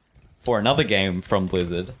leak for another game from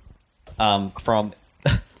Blizzard. From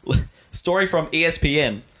story from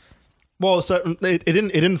ESPN. Well, so it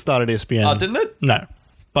didn't start at ESPN. Oh, didn't it? No.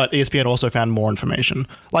 But ESPN also found more information.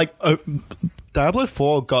 Like, Diablo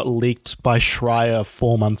 4 got leaked by Schreier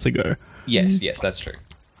 4 months ago. Yes, that's true.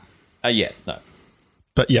 No.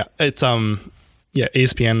 But yeah, it's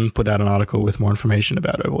ESPN put out an article with more information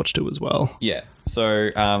about Overwatch 2 as well. Yeah. So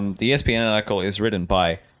the ESPN article is written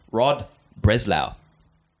by Rod Breslau.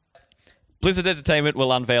 Blizzard Entertainment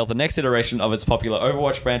will unveil the next iteration of its popular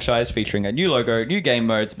Overwatch franchise, featuring a new logo, new game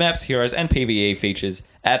modes, maps, heroes, and PvE features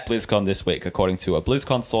at BlizzCon this week, according to a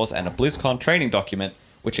BlizzCon source and a BlizzCon training document,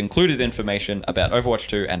 which included information about Overwatch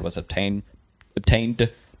 2 and was obtained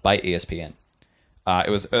by ESPN. It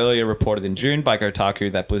was earlier reported in June by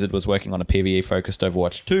Kotaku that Blizzard was working on a PvE-focused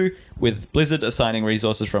Overwatch 2, with Blizzard assigning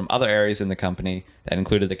resources from other areas in the company that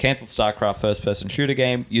included the cancelled StarCraft first-person shooter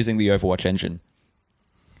game using the Overwatch engine.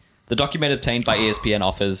 The document obtained by ESPN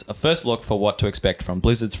offers a first look for what to expect from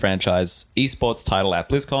Blizzard's franchise esports title at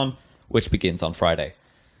BlizzCon, which begins on Friday.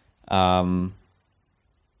 So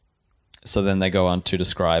then they go on to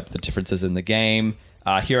describe the differences in the game.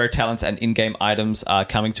 Hero talents and in-game items are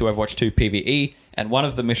coming to Overwatch 2 PvE, and one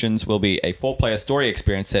of the missions will be a 4-player story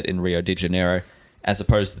experience set in Rio de Janeiro, as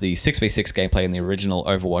opposed to the 6v6 gameplay in the original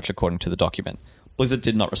Overwatch, according to the document. Blizzard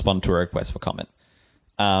did not respond to a request for comment.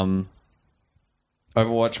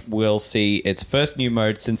 Overwatch will see its first new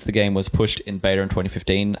mode since the game was pushed in beta in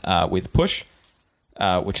 2015 with Push,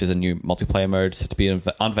 which is a new multiplayer mode set to be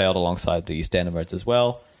unveiled alongside the standard modes as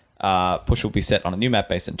well. Push will be set on a new map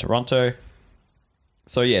based in Toronto.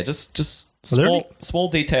 So yeah, just small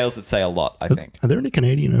details that say a lot, I think. Are there any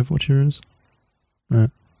Canadian Overwatch heroes? No.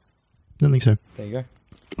 Don't think so. There you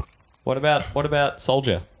go. What about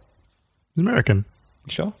Soldier? He's American.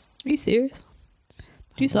 You sure? Are you serious?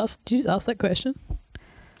 Did you just ask that question?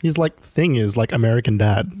 His thing is like American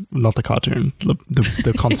Dad, not the cartoon, the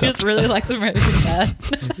He concept. just really likes American Dad.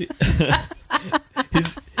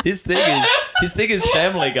 his thing is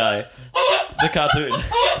Family Guy, the cartoon.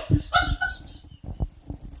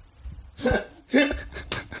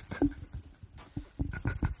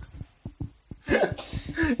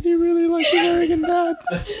 He really likes American Dad.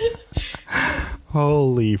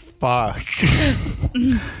 Holy fuck.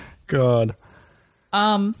 God.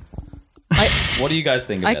 What do you guys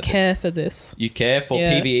think about I care this? for this. You care for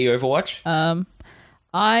Yeah. PvE Overwatch?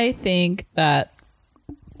 I think that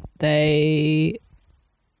they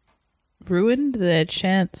ruined their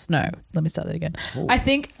chance. No, let me start that again. Ooh. I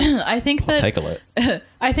think that Take a look.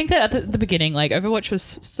 I think that at the beginning, Overwatch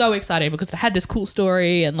was so exciting because it had this cool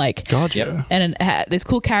story and God, Yep. yeah. and it had these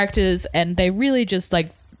cool characters, and they really just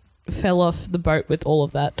fell off the boat with all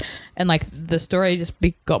of that, and the story just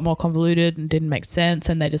got more convoluted and didn't make sense,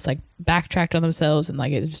 and they just backtracked on themselves, and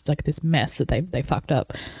it was just this mess that they fucked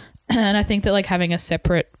up. And I think that having a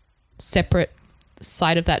separate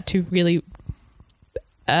side of that to really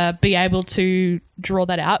be able to draw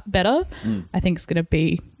that out better, I think it's going to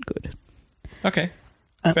be good. Okay.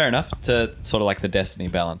 Fair enough. To sort of the Destiny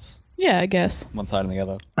balance. Yeah, I guess. One side and the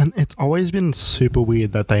other. And it's always been super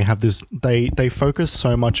weird that they have this. They focus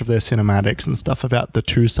so much of their cinematics and stuff about the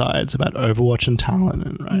two sides, about Overwatch and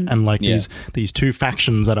Talon, and these two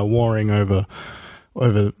factions that are warring over.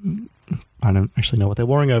 I don't actually know what they're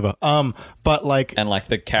warring over. But And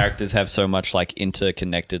the characters have so much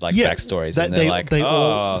interconnected Yeah, backstories, that and they're they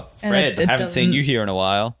all- And Fred, it haven't seen doesn't- you here in a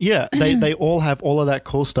while. yeah, they all have all of that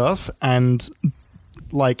cool stuff, and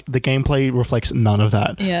the gameplay reflects none of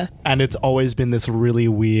that. Yeah. And it's always been this really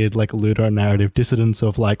weird, ludo narrative dissidence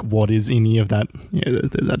of what is any of that. Yeah,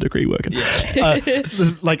 there's that degree working. Yeah.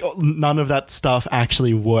 None of that stuff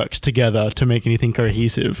actually works together to make anything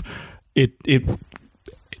cohesive. It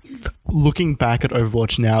looking back at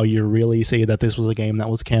Overwatch now, you really see that this was a game that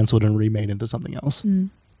was cancelled and remade into something else.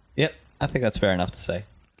 Yep. I think that's fair enough to say.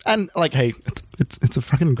 And hey, it's a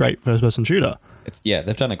fucking great first-person shooter.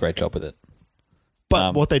 They've done a great job with it.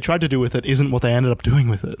 But what they tried to do with it isn't what they ended up doing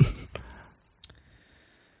with it.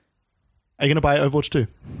 Are you going to buy Overwatch 2?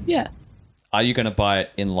 Yeah. Are you going to buy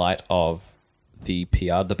it in light of the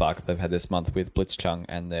PR debacle they've had this month with Blitzchung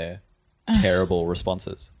and their terrible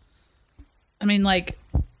responses? I mean, I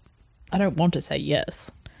don't want to say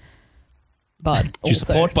yes, but Do you also,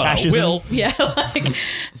 support But fascism? I will. yeah, I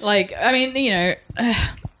mean,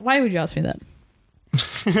 why would you ask me that?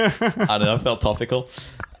 I don't know. I felt topical.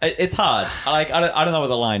 It's hard. I don't know what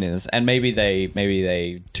the line is, and maybe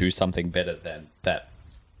they do something better than that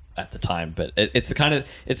at the time. But it's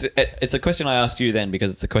a question I ask you then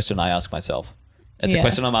because it's a question I ask myself. It's a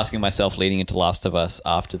question I'm asking myself leading into Last of Us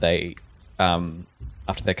after their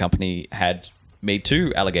company had Me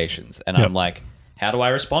Too allegations, and Yep. I'm like, how do I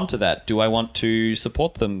respond to that? Do I want to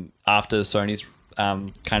support them after Sony's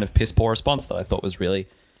kind of piss poor response that I thought was really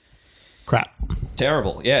Crap.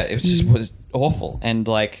 terrible? Yeah, it was awful. And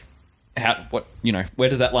where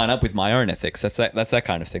does that line up with my own ethics? That's that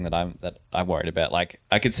kind of thing that I'm worried about.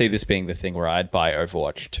 I could see this being the thing where I'd buy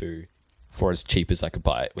Overwatch 2 for as cheap as I could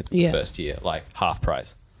buy it with the first year, half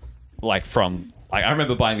price. I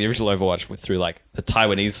remember buying the original Overwatch through the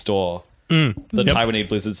Taiwanese store the Yep. Taiwanese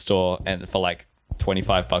Blizzard store, and for like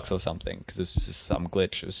 $25 or something, because it was just some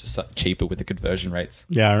glitch. It was just cheaper with the conversion rates.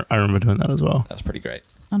 Yeah, I remember doing that as well. That was pretty great.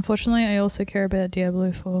 Unfortunately, I also care about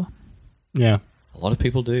Diablo 4. Yeah. A lot of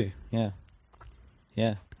people do. Yeah.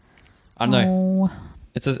 I don't know. Oh.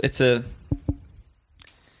 It's a.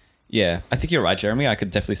 Yeah, I think you're right, Jeremy. I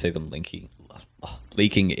could definitely see them leaking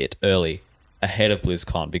it early ahead of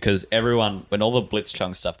BlizzCon, because everyone, when all the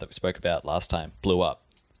Blitzchung stuff that we spoke about last time blew up,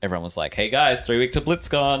 everyone was like, "Hey guys, 3 weeks to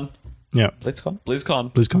BlitzCon." Yeah. BlizzCon.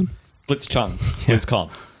 BlizzCon. Blitzchung. Yeah.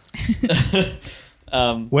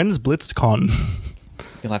 BlizzCon. When's BlitzCon?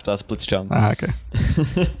 You'll have to ask Blitzchung. Okay.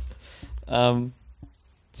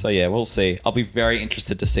 So yeah, we'll see. I'll be very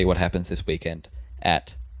interested to see what happens this weekend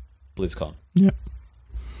at BlizzCon. Yeah.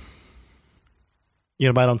 You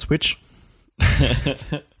gonna buy it on Switch?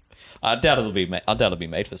 I doubt it'll be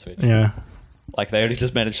made for Switch. Yeah. Like they only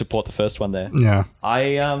just managed to port the first one there. Yeah.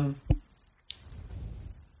 I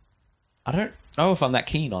don't know if I'm that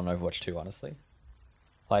keen on Overwatch 2, honestly.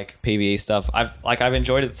 Like PvE stuff, I've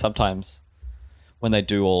enjoyed it sometimes when they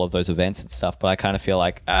do all of those events and stuff, but I kind of feel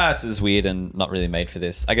like this is weird and not really made for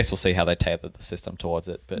this. I guess we'll see how they tailor the system towards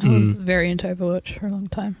it. But I was very into Overwatch for a long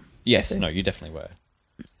time. yes, So- no, you definitely were.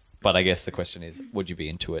 But I guess the question is, would you be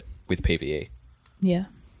into it with PvE? Yeah.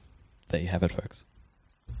 There you have it, folks.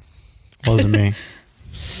 Wasn't me.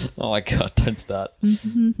 Oh my god, don't start.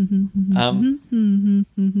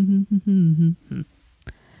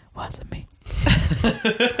 Wasn't me.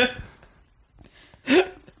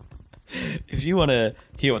 If you want to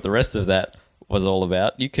hear what the rest of that was all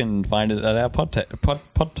about, you can find it at our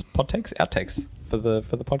outtakes for the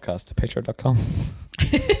podcast at patreon.com.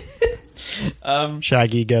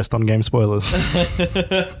 Shaggy guest on Game Spoilers.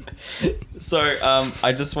 So I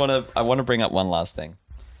want to bring up one last thing,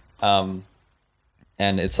 and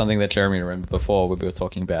it's something that Jeremy remembered before when we were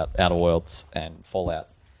talking about Outer Worlds and Fallout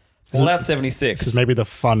 76. This is maybe the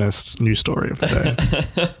funnest news story of the day.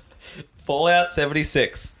 Fallout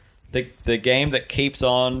 76, the game that keeps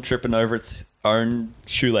on tripping over its own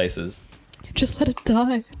shoelaces. Just let it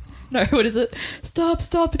die. No, what is it? Stop,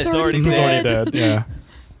 it's already It's dead. already dead. Yeah.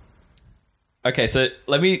 Okay, so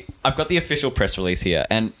I've got the official press release here,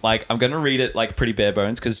 and like I'm gonna read it like pretty bare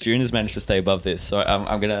bones because June has managed to stay above this, so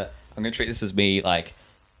I'm gonna treat this as me like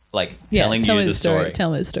telling tell you me the story.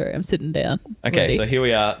 Tell me the story. I'm sitting down. Okay, ready. so here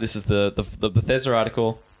we are. This is the Bethesda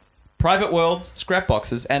article. Private worlds, scrap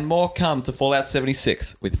boxes, and more come to Fallout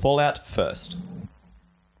 76 with Fallout First.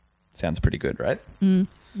 Sounds pretty good, right?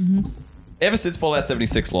 Ever since Fallout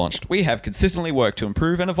 76 launched, we have consistently worked to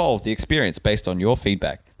improve and evolve the experience based on your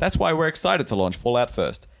feedback. That's why we're excited to launch Fallout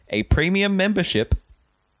First, a premium membership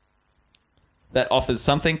that offers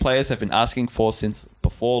something players have been asking for since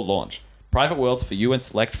before launch. Private worlds for you and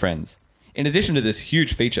select friends. In addition to this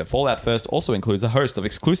huge feature, Fallout First also includes a host of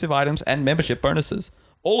exclusive items and membership bonuses,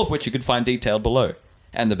 all of which you can find detailed below.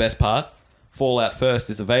 And the best part? Fallout First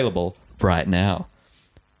is available right now.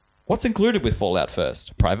 What's included with Fallout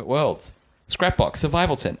First? Private worlds, Scrapbox,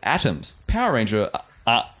 Survival Tent, Atoms, Power Ranger,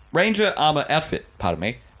 Ranger Armor Outfit,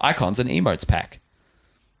 Icons and Emotes Pack.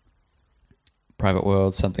 Private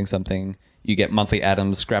worlds, something. You get monthly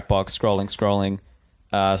atoms, Scrapbox, scrolling.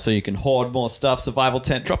 So you can hoard more stuff. Survival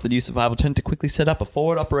Tent, drop the new Survival Tent to quickly set up a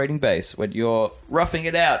forward operating base when you're roughing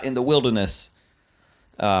it out in the wilderness.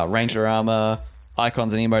 Ranger Armor,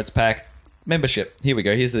 Icons and Emotes Pack. Membership. Here we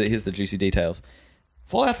go. Here's the juicy details.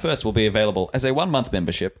 Fallout First will be available as a 1-month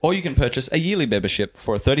membership, or you can purchase a yearly membership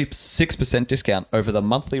for a 36% discount over the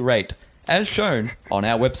monthly rate, as shown on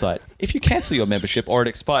our website. If you cancel your membership or it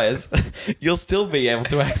expires, you'll still be able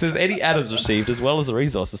to access any atoms received as well as the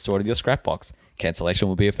resources stored in your scrapbox. Cancellation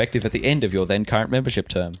will be effective at the end of your then current membership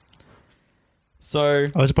term. So,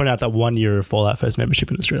 I want to point out that 1 year of Fallout First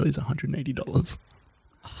membership in Australia is $180.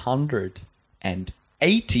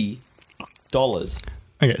 $180.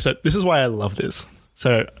 Okay, so this is why I love this.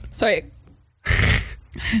 So, Sorry. do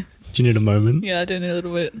you need a moment? Yeah, I do need a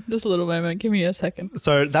little bit. Just a little moment. Give me a second.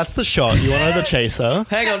 So that's the shot. You want to know the chaser?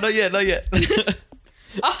 Hang on, not yet.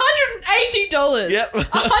 $180. Yep.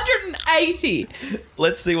 $180.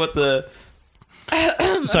 Let's see what the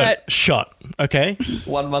So Alright. shot. Okay.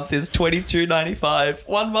 1 month is $22.95.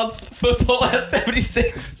 1 month for Fallout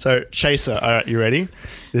 76. So chaser. All right, you ready?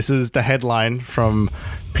 This is the headline from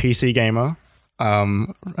PC Gamer.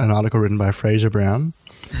 An article written by Fraser Brown.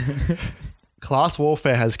 Class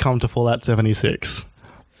warfare has come to Fallout 76.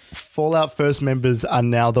 Fallout First members are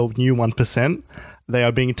now the new 1%. They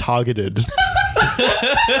are being targeted.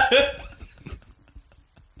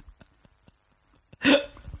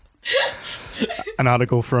 An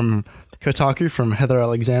article from Kotaku from Heather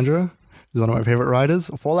Alexandra. He's one of my favorite writers.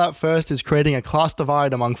 Fallout First is creating a class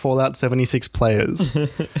divide among Fallout 76 players.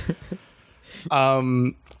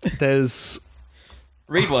 There's...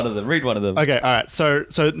 Read one of them. Okay, all right. So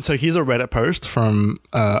here's a Reddit post from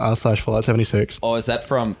r/Fallout 76. Oh, is that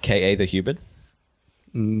from K.A. the Human?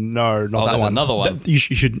 No, not that there's one. another one. You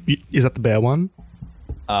should. Is that the bear one?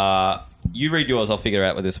 You read yours. I'll figure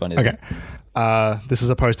out what this one is. Okay. This is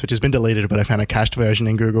a post which has been deleted, but I found a cached version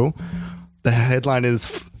in Google. The headline is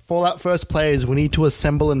Fallout First players, we need to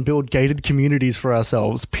assemble and build gated communities for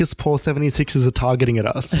ourselves. Piss poor 76ers are targeting at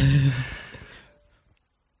us.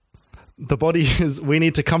 The body is, we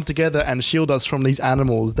need to come together and shield us from these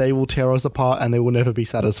animals. They will tear us apart and they will never be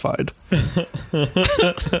satisfied.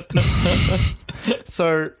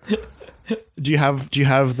 So, do you have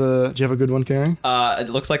a good one, Karen? It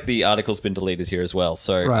looks like the article's been deleted here as well.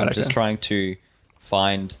 So Right, I'm just trying to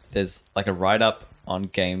find. There's like a write up on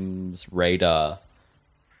Games Radar,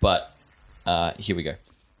 but here we go.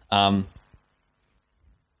 One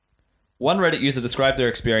Reddit user described their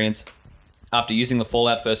experience after using the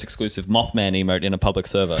Fallout First exclusive Mothman emote in a public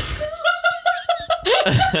server.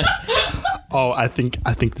 Oh, I think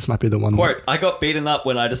this might be the one. Quote, I got beaten up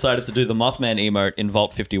when I decided to do the Mothman emote in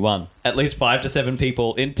Vault 51. At least 5 to 7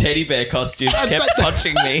 people in teddy bear costumes kept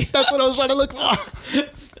punching me. That's what I was trying to look for.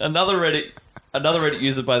 Another Reddit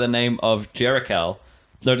user by the name of Jerical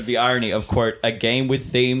noted the irony of, quote, a game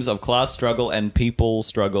with themes of class struggle and people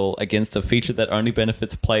struggle against a feature that only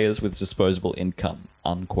benefits players with disposable income,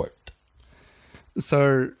 unquote.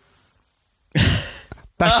 So...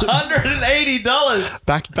 Back to, $180.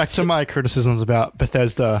 back to my criticisms about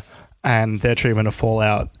Bethesda and their treatment of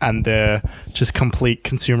Fallout and their just complete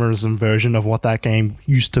consumerism version of what that game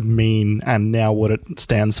used to mean and now what it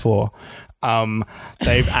stands for.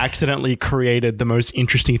 They've accidentally created the most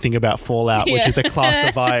interesting thing about Fallout, which is a class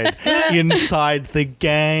divide inside the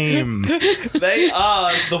game. They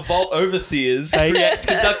are the Vault overseers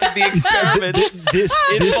conducting the experiments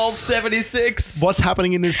in Vault 76. What's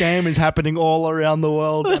happening in this game is happening all around the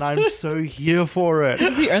world, and I'm so here for it.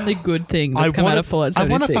 This is the only good thing that's come out of Fallout 76. I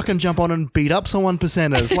want to fucking jump on and beat up some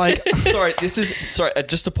 1%ers. Like,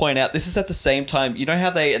 Just to point out, this is at the same time. You know how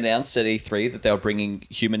they announced at E3 that they were bringing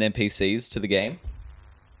human NPCs to the game?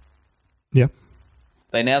 Yeah.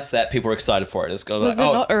 They announced that. People were excited for it. It's got Was there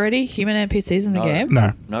not already human NPCs in the game?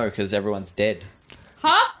 No, because everyone's dead.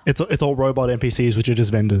 Huh? it's all robot NPCs, which are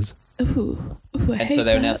just vendors. Ooh, And so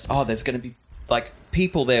they announced, there's going to be like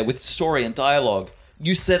people there with story and dialogue.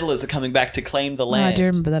 New settlers are coming back to claim the No, land. I do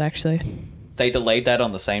remember that actually. They delayed that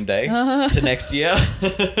on the same day to next year.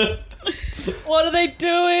 What are they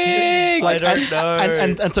doing? I don't know.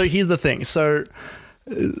 And so here's the thing. So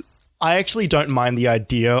I actually don't mind the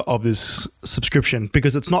idea of this subscription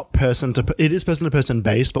because it's not it is person to person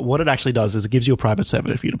based, but what it actually does is it gives you a private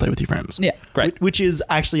server for you to play with your friends. Yeah. Great. Which is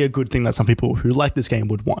actually a good thing that some people who like this game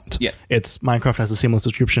would want. Yes. It's Minecraft has a similar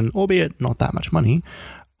subscription, albeit not that much money.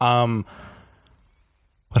 But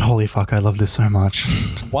holy fuck, I love this so much.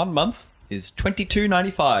 1 month is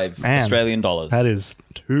 $22.95 Man, Australian dollars. That is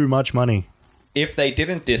too much money. If they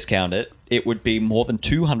didn't discount it, it would be more than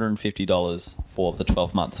 $250 for the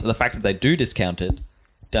 12 months. The fact that they do discount it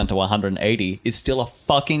down to $180 is still a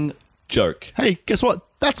fucking joke. Hey, guess what?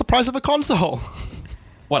 That's the price of a console.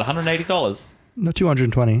 What, $180? No,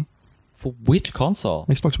 220. For which console?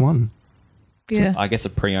 Xbox One. Yeah. I guess a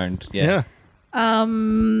pre-owned, Yeah.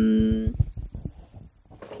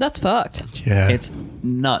 That's fucked. Yeah. It's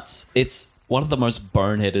nuts. It's one of the most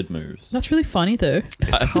boneheaded moves. That's really funny though.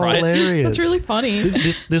 It's Right? hilarious. That's really funny.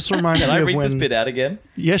 This reminds Can me I of read when... this bit out again?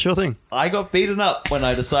 Yeah, sure thing. I got beaten up when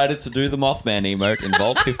I decided to do the Mothman emote in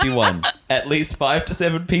Vault 51. At least 5 to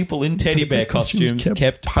 7 people in teddy bear costumes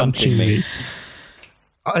kept punching me.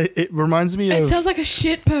 It reminds me It of... sounds like a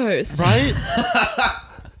shit post. Right?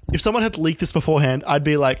 If someone had leaked this beforehand, I'd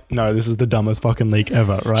be like, no, this is the dumbest fucking leak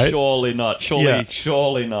ever, right? Surely not.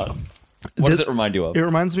 Surely not. What does it remind you of? It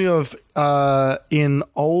reminds me of in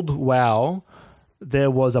old WoW,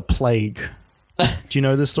 there was a plague. Do you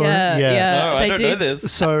know this story? Yeah. No, I they don't did. know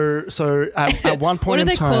this. So at one point What in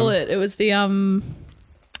did they time, call it? It was the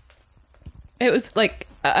It was like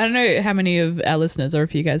I don't know how many of our listeners or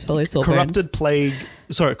if you guys follow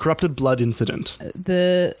Soulbones. corrupted blood incident.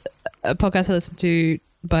 The podcast I listened to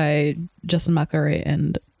by Justin McElroy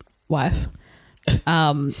and wife.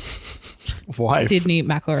 Wife. Sydney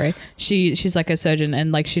McElroy. She's like a surgeon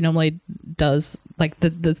and like she normally does like the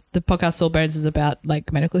podcast Soulbones is about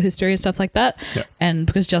like medical history and stuff like that. Yeah. And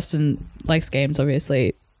because Justin likes games,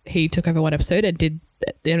 obviously he took over one episode and did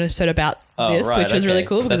the episode about this, right, which was really okay.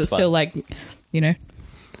 cool because That's it's still like, you know,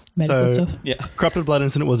 medical So- stuff. Yeah. Corrupted Blood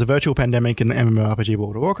Incident was a virtual pandemic in the MMORPG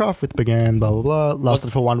World of Warcraft, which began blah blah blah,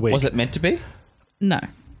 lasted for 1 week. Was it meant to be? No.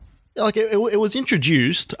 Like it was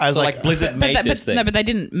introduced as So like Blizzard made this thing. No, but they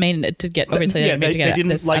didn't mean it to get. Obviously, they didn't mean to get didn't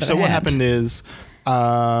this like. out of So what hand. happened is,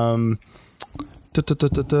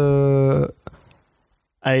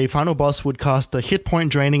 a final boss would cast a hit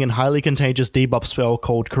point draining and highly contagious debuff spell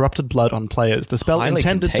called Corrupted Blood on players. The spell, Highly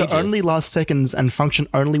intended contagious. to only last seconds and function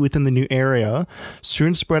only within the new area,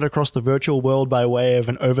 soon spread across the virtual world by way of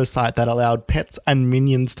an oversight that allowed pets and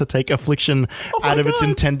minions to take affliction out of its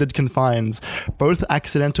intended confines. Both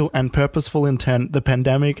accidental and purposeful intent, the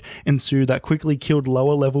pandemic ensued that quickly killed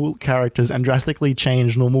lower level characters and drastically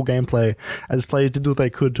changed normal gameplay as players did what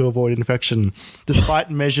they could to avoid infection.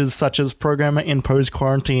 Despite measures such as programmer imposed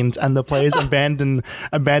quarantines and the players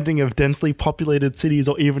abandoning of densely populated cities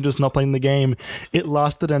or even just not playing the game, it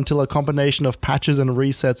lasted until a combination of patches and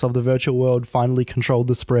resets of the virtual world finally controlled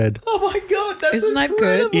the spread. Oh my god, that's Isn't that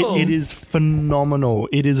good? incredible. It is phenomenal.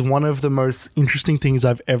 It is one of the most interesting things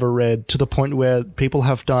I've ever read, to the point where people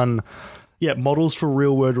have done models for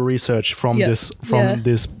real world research from Yeah.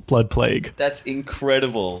 this blood plague. That's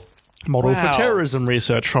incredible. Model Wow. for terrorism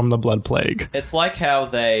research from the blood plague. It's like how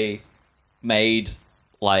they made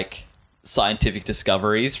like scientific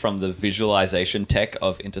discoveries from the visualization tech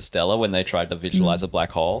of Interstellar when they tried to visualize a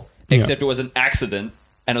black hole, except it was an accident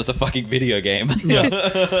and it was a fucking video game.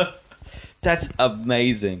 That's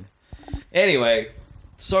amazing. Anyway,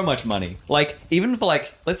 so much money. Like even for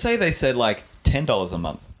like, let's say they said like $10 a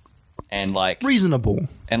month and like Reasonable.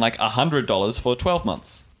 $100 for 12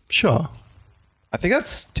 months. Sure. I think that's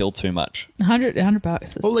still too much. $100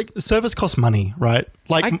 is Well, like the servers cost money, right?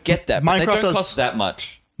 Like I get that, but they don't does- cost that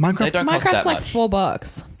much. Minecraft- They don't cost Minecraft's that like much.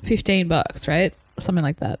 $4, $15, right? Something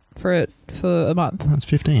like that for a month. That's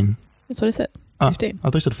 15. That's what I said. Oh, 15. I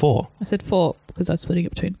thought you said 4. I said 4 because I was splitting it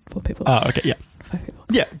between 4 people. Oh, okay, yeah. 5 people.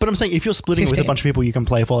 Yeah, but I'm saying if you're splitting it with a 15. bunch of people you can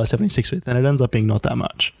play Fallout 76 with, then it ends up being not that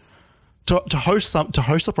much. To host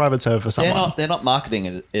a private server for someone. They're not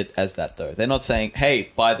marketing it as that though. They're not saying, "Hey,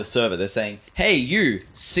 buy the server." They're saying, "Hey, you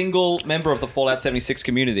single member of the Fallout 76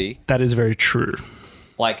 community, That is very true.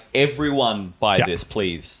 like everyone buy Yeah. this,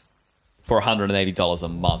 please, for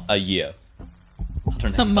 $180 a year."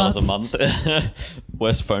 $180 a month.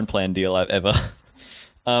 Worst phone plan deal I've ever.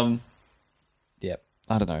 Yeah,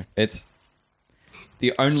 I don't know. It's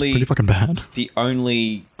the only Pretty fucking bad. the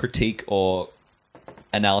only critique or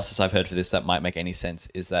analysis I've heard for this that might make any sense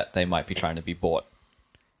is that they might be trying to be bought.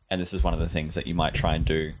 And this is one of the things that you might try and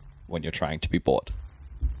do when you're trying to be bought.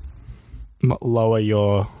 Lower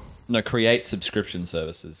your... No, create subscription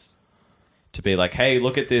services to be like, hey,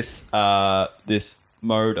 look at this this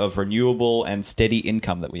mode of renewable and steady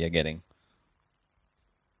income that we are getting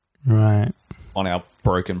Right. on our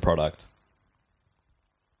broken product.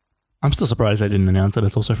 I'm still surprised they didn't announce that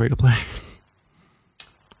it's also free to play.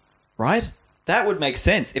 Right? That would make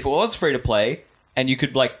sense. If it was free to play and you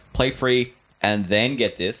could like play free and then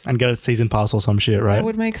get this, And get a season pass or some shit, right? that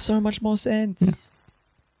would make so much more sense.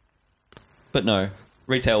 But no,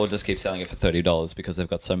 retail will just keep selling it for $30 because they've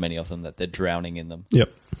got so many of them that they're drowning in them.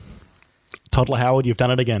 Yep. Toddler Howard, you've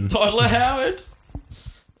done it again. Toddler Howard.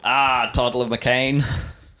 Toddler McCain.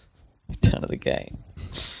 You've done it again.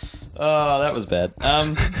 Oh, that was bad.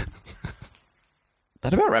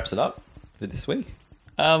 That about wraps it up for this week.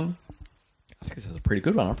 I think this was a pretty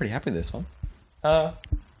good one. I'm pretty happy with this one.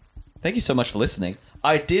 Thank you so much for listening.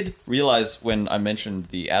 I did realize when I mentioned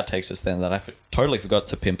the outtakes just then that I totally forgot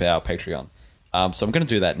to pimp our Patreon. So I'm going to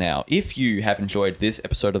do that now. If you have enjoyed this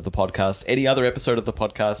episode of the podcast, any other episode of the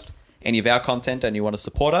podcast, any of our content, and you want to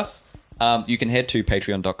support us, you can head to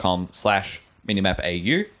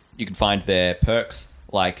patreon.com/minimapau. You can find their perks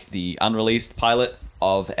like the unreleased pilot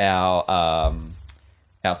of our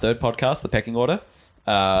third podcast, The Pecking Order.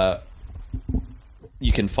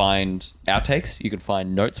 You can find outtakes. You can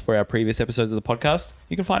find notes for our previous episodes of the podcast.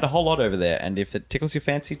 You can find a whole lot over there. And if it tickles your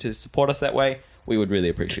fancy to support us that way, we would really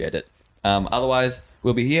appreciate it. Otherwise,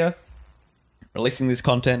 we'll be here releasing this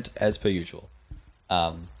content as per usual.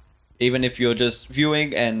 Even if you're just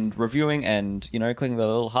viewing and reviewing and, clicking the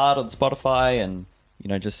little heart on Spotify and,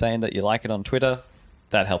 just saying that you like it on Twitter,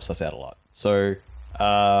 that helps us out a lot. So,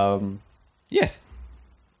 yes.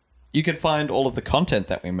 You can find all of the content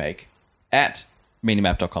that we make at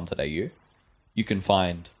minimap.com.au. You can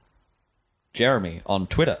find Jeremy on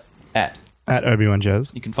Twitter at Obi-Wan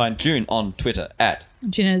Jazz. You can find June on Twitter at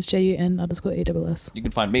Gina's JUN_ESS. You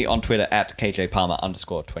can find me on Twitter at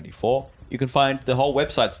KJPalmer_24. You can find the whole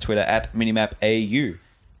website's Twitter at minimapau.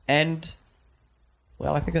 And,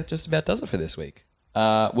 well, I think that just about does it for this week.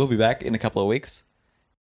 We'll be back in a couple of weeks